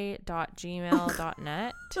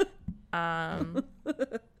americanpie.gmail.net.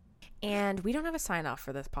 And we don't have a sign off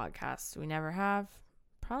for this podcast. We never have,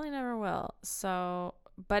 probably never will. So,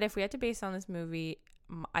 but if we had to base on this movie,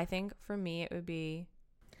 I think for me it would be,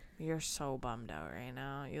 you're so bummed out right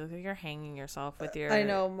now. You look like you're hanging yourself with your... I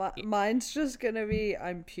know. Mine's just going to be,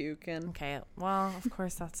 I'm puking. Okay. Well, of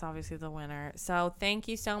course, that's obviously the winner. So thank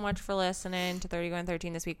you so much for listening to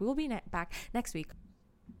 30going13 this week. We will be back next week.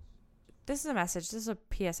 This is a message. This is a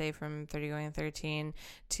PSA from 30going13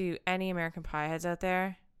 to any American Pie heads out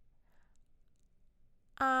there.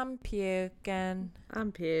 I'm puking.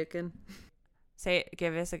 I'm puking. Say it.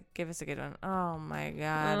 Give us a good one. Oh my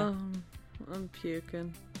God. I'm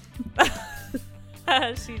puking.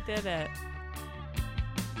 She did it.